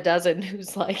Cheaper by the Dozen,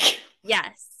 who's like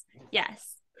Yes.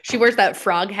 Yes. she wears that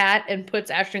frog hat and puts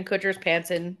Ashton Kutcher's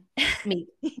pants in meat.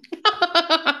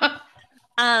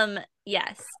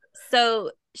 Yes.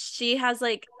 So she has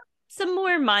like some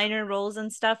more minor roles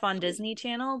and stuff on Disney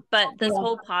Channel, but this Yeah,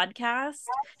 whole podcast,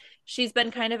 she's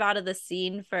been kind of out of the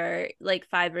scene for like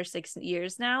 5 or 6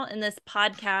 years now. And this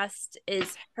podcast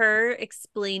is her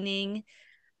explaining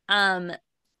um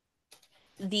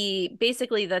the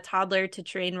basically the toddler to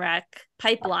train wreck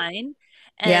pipeline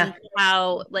yeah, and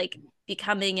how like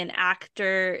becoming an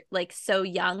actor like so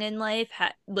young in life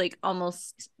had like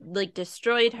almost like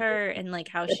destroyed her and like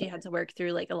how she had to work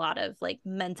through like a lot of like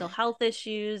mental health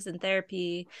issues and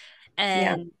therapy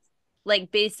yeah, and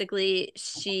like basically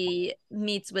she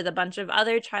meets with a bunch of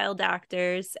other child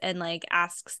actors and like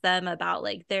asks them about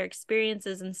like their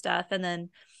experiences and stuff and then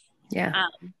yeah,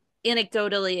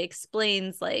 anecdotally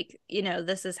explains like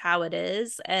this is how it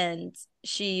is and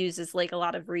she uses like a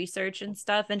lot of research and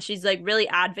stuff and she's like really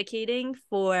advocating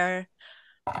for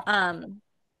um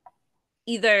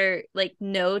either like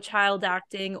no child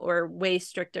acting or way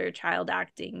stricter child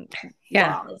acting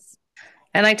yeah. laws.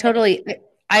 And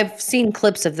I've seen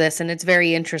clips of this and it's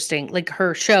very interesting. Like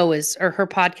her show is or her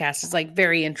podcast is like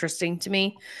very interesting to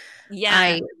me. Yeah.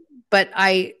 I but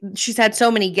I she's had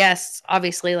so many guests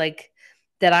obviously like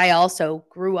that I also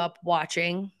grew up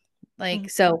watching. Like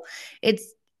Mhm. so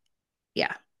it's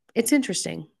yeah, it's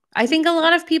interesting. I think a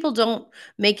lot of people don't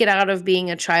make it out of being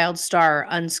a child star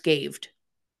unscathed.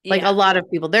 Like a Yeah. lot of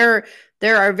people. There's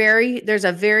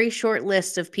a very short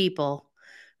list of people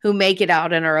who make it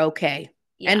out and are okay.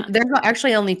 And Yeah. there's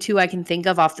actually only two I can think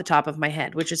of off the top of my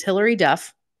head, which is Hilary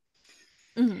Duff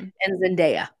Mhm. and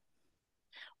Zendaya.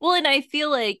 Well, and I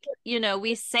feel like,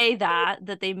 we say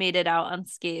that they made it out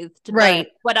unscathed, but Right,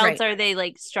 what else right. are they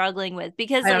like struggling with?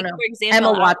 Because I don't like know. for example,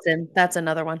 Emma Watson, that's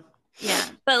another one. yeah,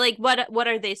 but like what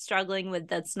are they struggling with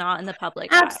that's not in the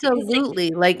public eye? Because like Absolutely.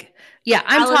 Like, yeah,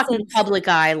 I'm talking Allison's public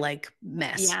eye like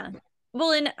mess. yeah.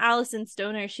 Well, in Allison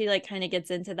Stoner, she like kind of gets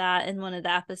into that in one of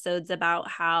the episodes about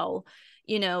how,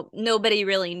 nobody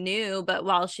really knew, but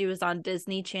while she was on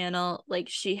Disney Channel, like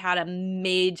she had a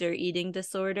major eating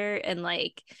disorder and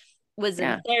like was in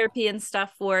Yeah. therapy and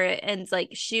stuff for it. And like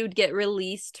she would get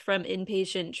released from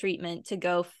inpatient treatment to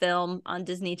go film on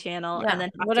Disney Channel and Yeah.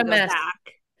 then have What to a go mess.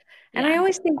 back. And I Yeah.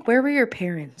 always think, where were your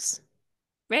parents?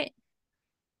 Right.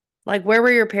 Like, where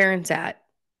were your parents at?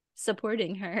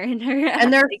 Supporting her and her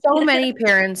And there's acting. so many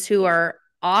parents who Yeah. are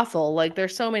awful. Like,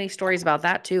 there's so many stories about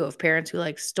that too, of parents who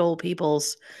like stole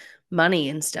people's money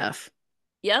and stuff,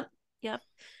 Yep. Yep.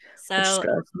 which is So,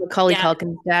 gross. Macaulay yeah.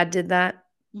 Culkin's dad did that.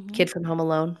 Hmm. Kid from Home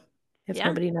Alone, if Yeah.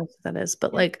 nobody knows what that is.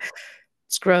 But Yeah. like,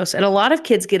 it's gross. And a lot of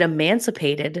kids get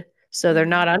emancipated, so they're Mhm.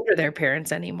 not under their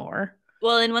parents anymore.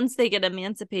 Well, and once they get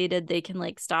emancipated, they can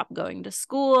like stop going to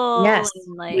school Yes,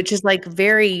 and which like is like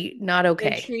very not they're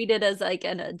okay. treated as like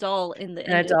an adult in the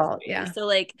An adult, industry. yeah. So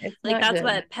like It's like not that's good.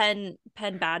 what Penn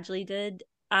Badgley did.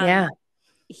 Yeah,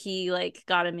 He like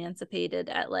got emancipated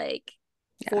at like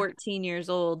yeah. 14 years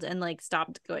old and like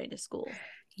stopped going to school.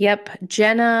 Yep.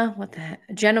 Jenna, what the heck?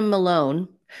 Jenna Malone,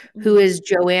 who Mhm. is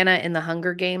Joanna in the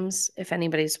Hunger Games, if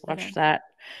anybody's Okay. watched that.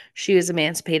 She was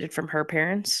emancipated from her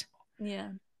parents. Yeah.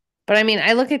 But I mean,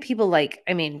 I look at people like,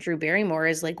 I mean, Drew Barrymore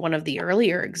is like one of the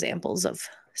earlier examples of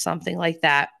something like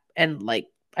that. And like,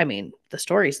 I mean, the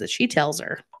stories that she tells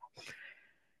are Oh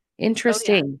yeah.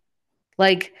 interesting.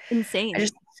 Like, I Insane.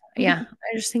 just, yeah,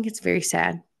 I just think it's very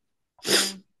sad. Yeah.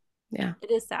 Yeah.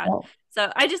 It is sad. Well, So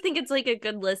I just think it's like a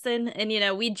good listen. And,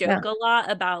 we yeah. joke a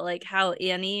lot about like how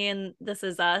Annie and This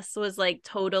Is Us was like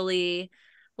totally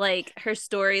like her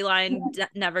storyline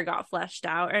never got fleshed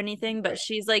out or anything. But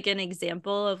she's like an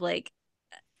example of like,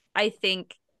 I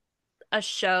think a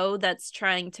show that's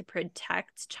trying to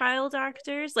protect child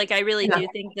actors. Like I really Yeah. do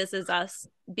think This Is Us,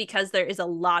 because there is a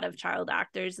lot of child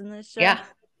actors in this show. Yeah.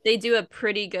 They do a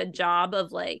pretty good job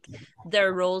of like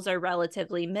their roles are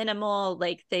relatively minimal.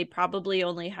 Like they probably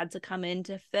only had to come in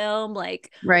to film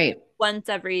like Right. once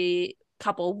every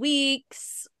couple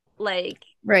weeks, like,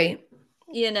 Right.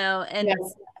 Yeah. and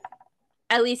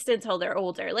at least until they're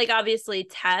older. Like obviously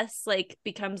Tess like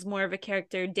becomes more of a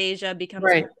character, Deja becomes more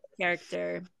Right. of a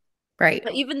character, Right.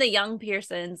 but even the young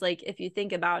Pearsons, like if you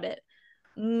think about it,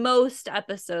 most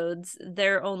episodes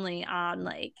they're only on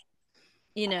like,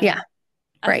 you Yeah. know,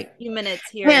 a Right. few minutes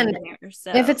here and And there. if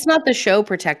So it's not the show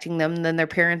protecting them, then their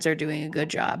parents are doing a good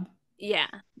job. yeah,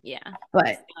 yeah.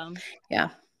 But So yeah.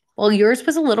 Well, yours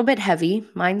was a little bit heavy.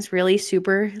 Mine's really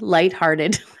super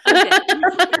lighthearted. okay.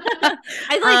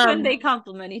 I like when um they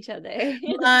compliment each other.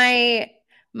 my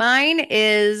mine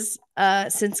is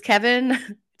since Kevin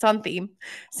it's on theme.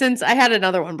 Since I had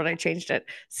another one but I changed it.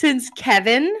 Since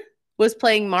Kevin was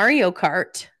playing Mario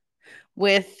Kart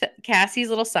with Cassie's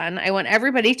little son, I want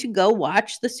everybody to go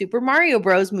watch the Super Mario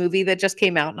Bros movie that just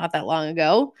came out not that long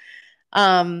ago.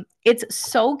 It's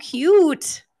so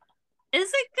cute. Is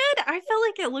it good? I felt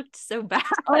like it looked so bad.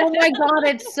 Oh my god,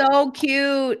 it's so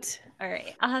cute. All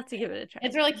right, I'll have to give it a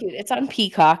It's try. really cute. It's on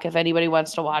Peacock if anybody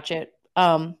wants to watch it.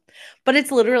 But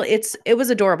it's literally it was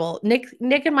adorable. Nick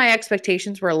and my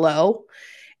expectations were low,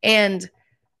 and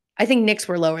I think Nick's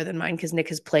were lower than mine because Nick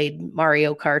has played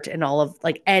Mario Kart and all of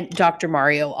like and Dr.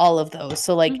 Mario, all of those.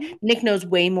 So like Mm-hmm. Nick knows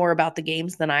way more about the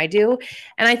games than I do.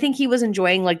 And I think he was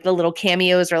enjoying like the little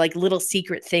cameos or like little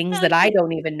secret things Oh, that I cute.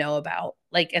 don't even know about,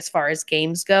 like as far as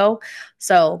games go.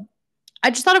 So I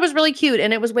just thought it was really cute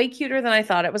and it was way cuter than I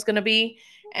thought it was gonna be.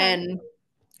 Okay, And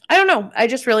I don't know. I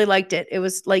just really liked it. It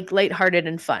was like lighthearted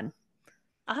and fun.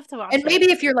 I'll have to And watch it.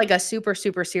 maybe if you're like a super,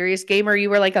 super serious gamer, you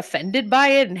were like offended by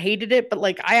it and hated it. But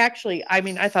like, I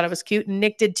mean, I thought it was cute and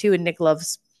Nick did too. And Nick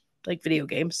loves like video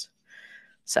games.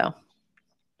 So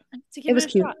To it give it was a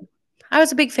cute. shot. I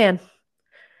was a big fan.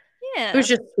 It was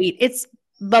Yeah, just sweet. It's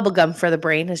bubblegum for the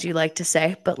brain, as you like to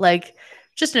say, but like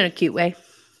just in a cute way.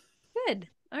 good.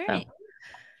 All So right.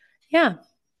 yeah.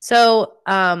 So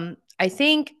I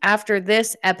think after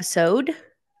this episode,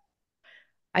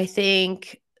 I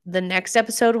think the next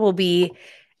episode will be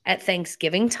at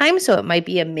Thanksgiving time. So it might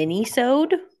be a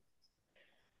mini-sode.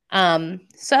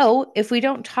 So if we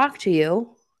don't talk to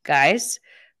you guys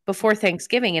before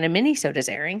Thanksgiving and a mini-sode is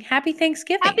airing, happy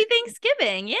Thanksgiving. Happy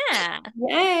Thanksgiving. Yeah.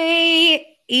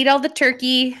 Yay. Eat all the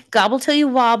turkey, gobble till you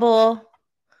wobble,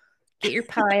 get your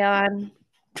pie on.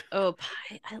 Oh,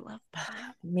 pie. I love pie.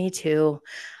 Me too.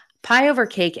 Pie over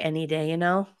cake any day, you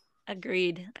know?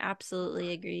 Agreed.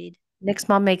 Absolutely agreed. Nick's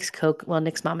mom makes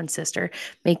Nick's mom and sister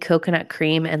make coconut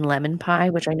cream and lemon pie,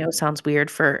 which I know sounds weird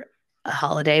for a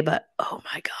holiday, but oh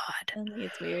my God. I don't think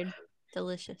it's weird.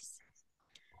 Delicious.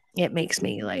 It makes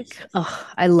me like, Delicious. oh,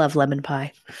 I love lemon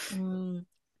pie. Yum,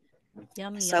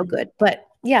 So yum. good. But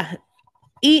yeah,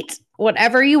 eat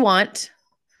whatever you want.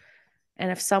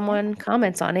 And if someone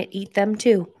comments on it, eat them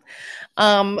too.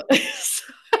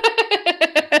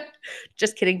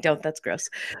 Just kidding. Don't. That's gross.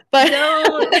 But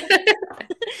Don't.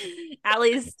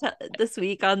 Alli's this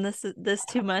week on this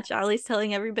too much. Alli's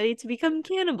telling everybody to become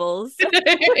cannibals.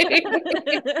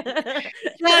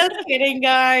 Just kidding,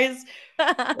 guys.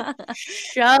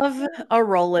 Shove a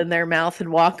roll in their mouth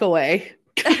and walk away.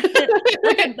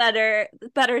 That's a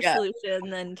better Yeah. solution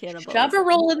than cannibals. Shove a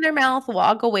roll in their mouth,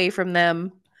 walk away from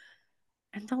them,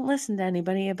 and don't listen to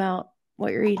anybody about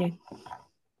what you're eating.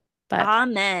 But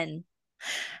Amen.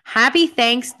 happy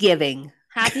Thanksgiving.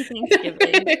 Happy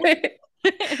Thanksgiving.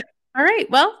 All right.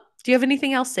 Well, do you have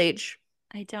anything else, Sage?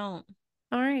 I don't.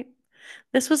 All right.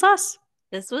 This was us.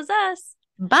 This was us.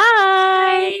 Bye.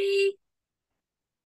 Bye.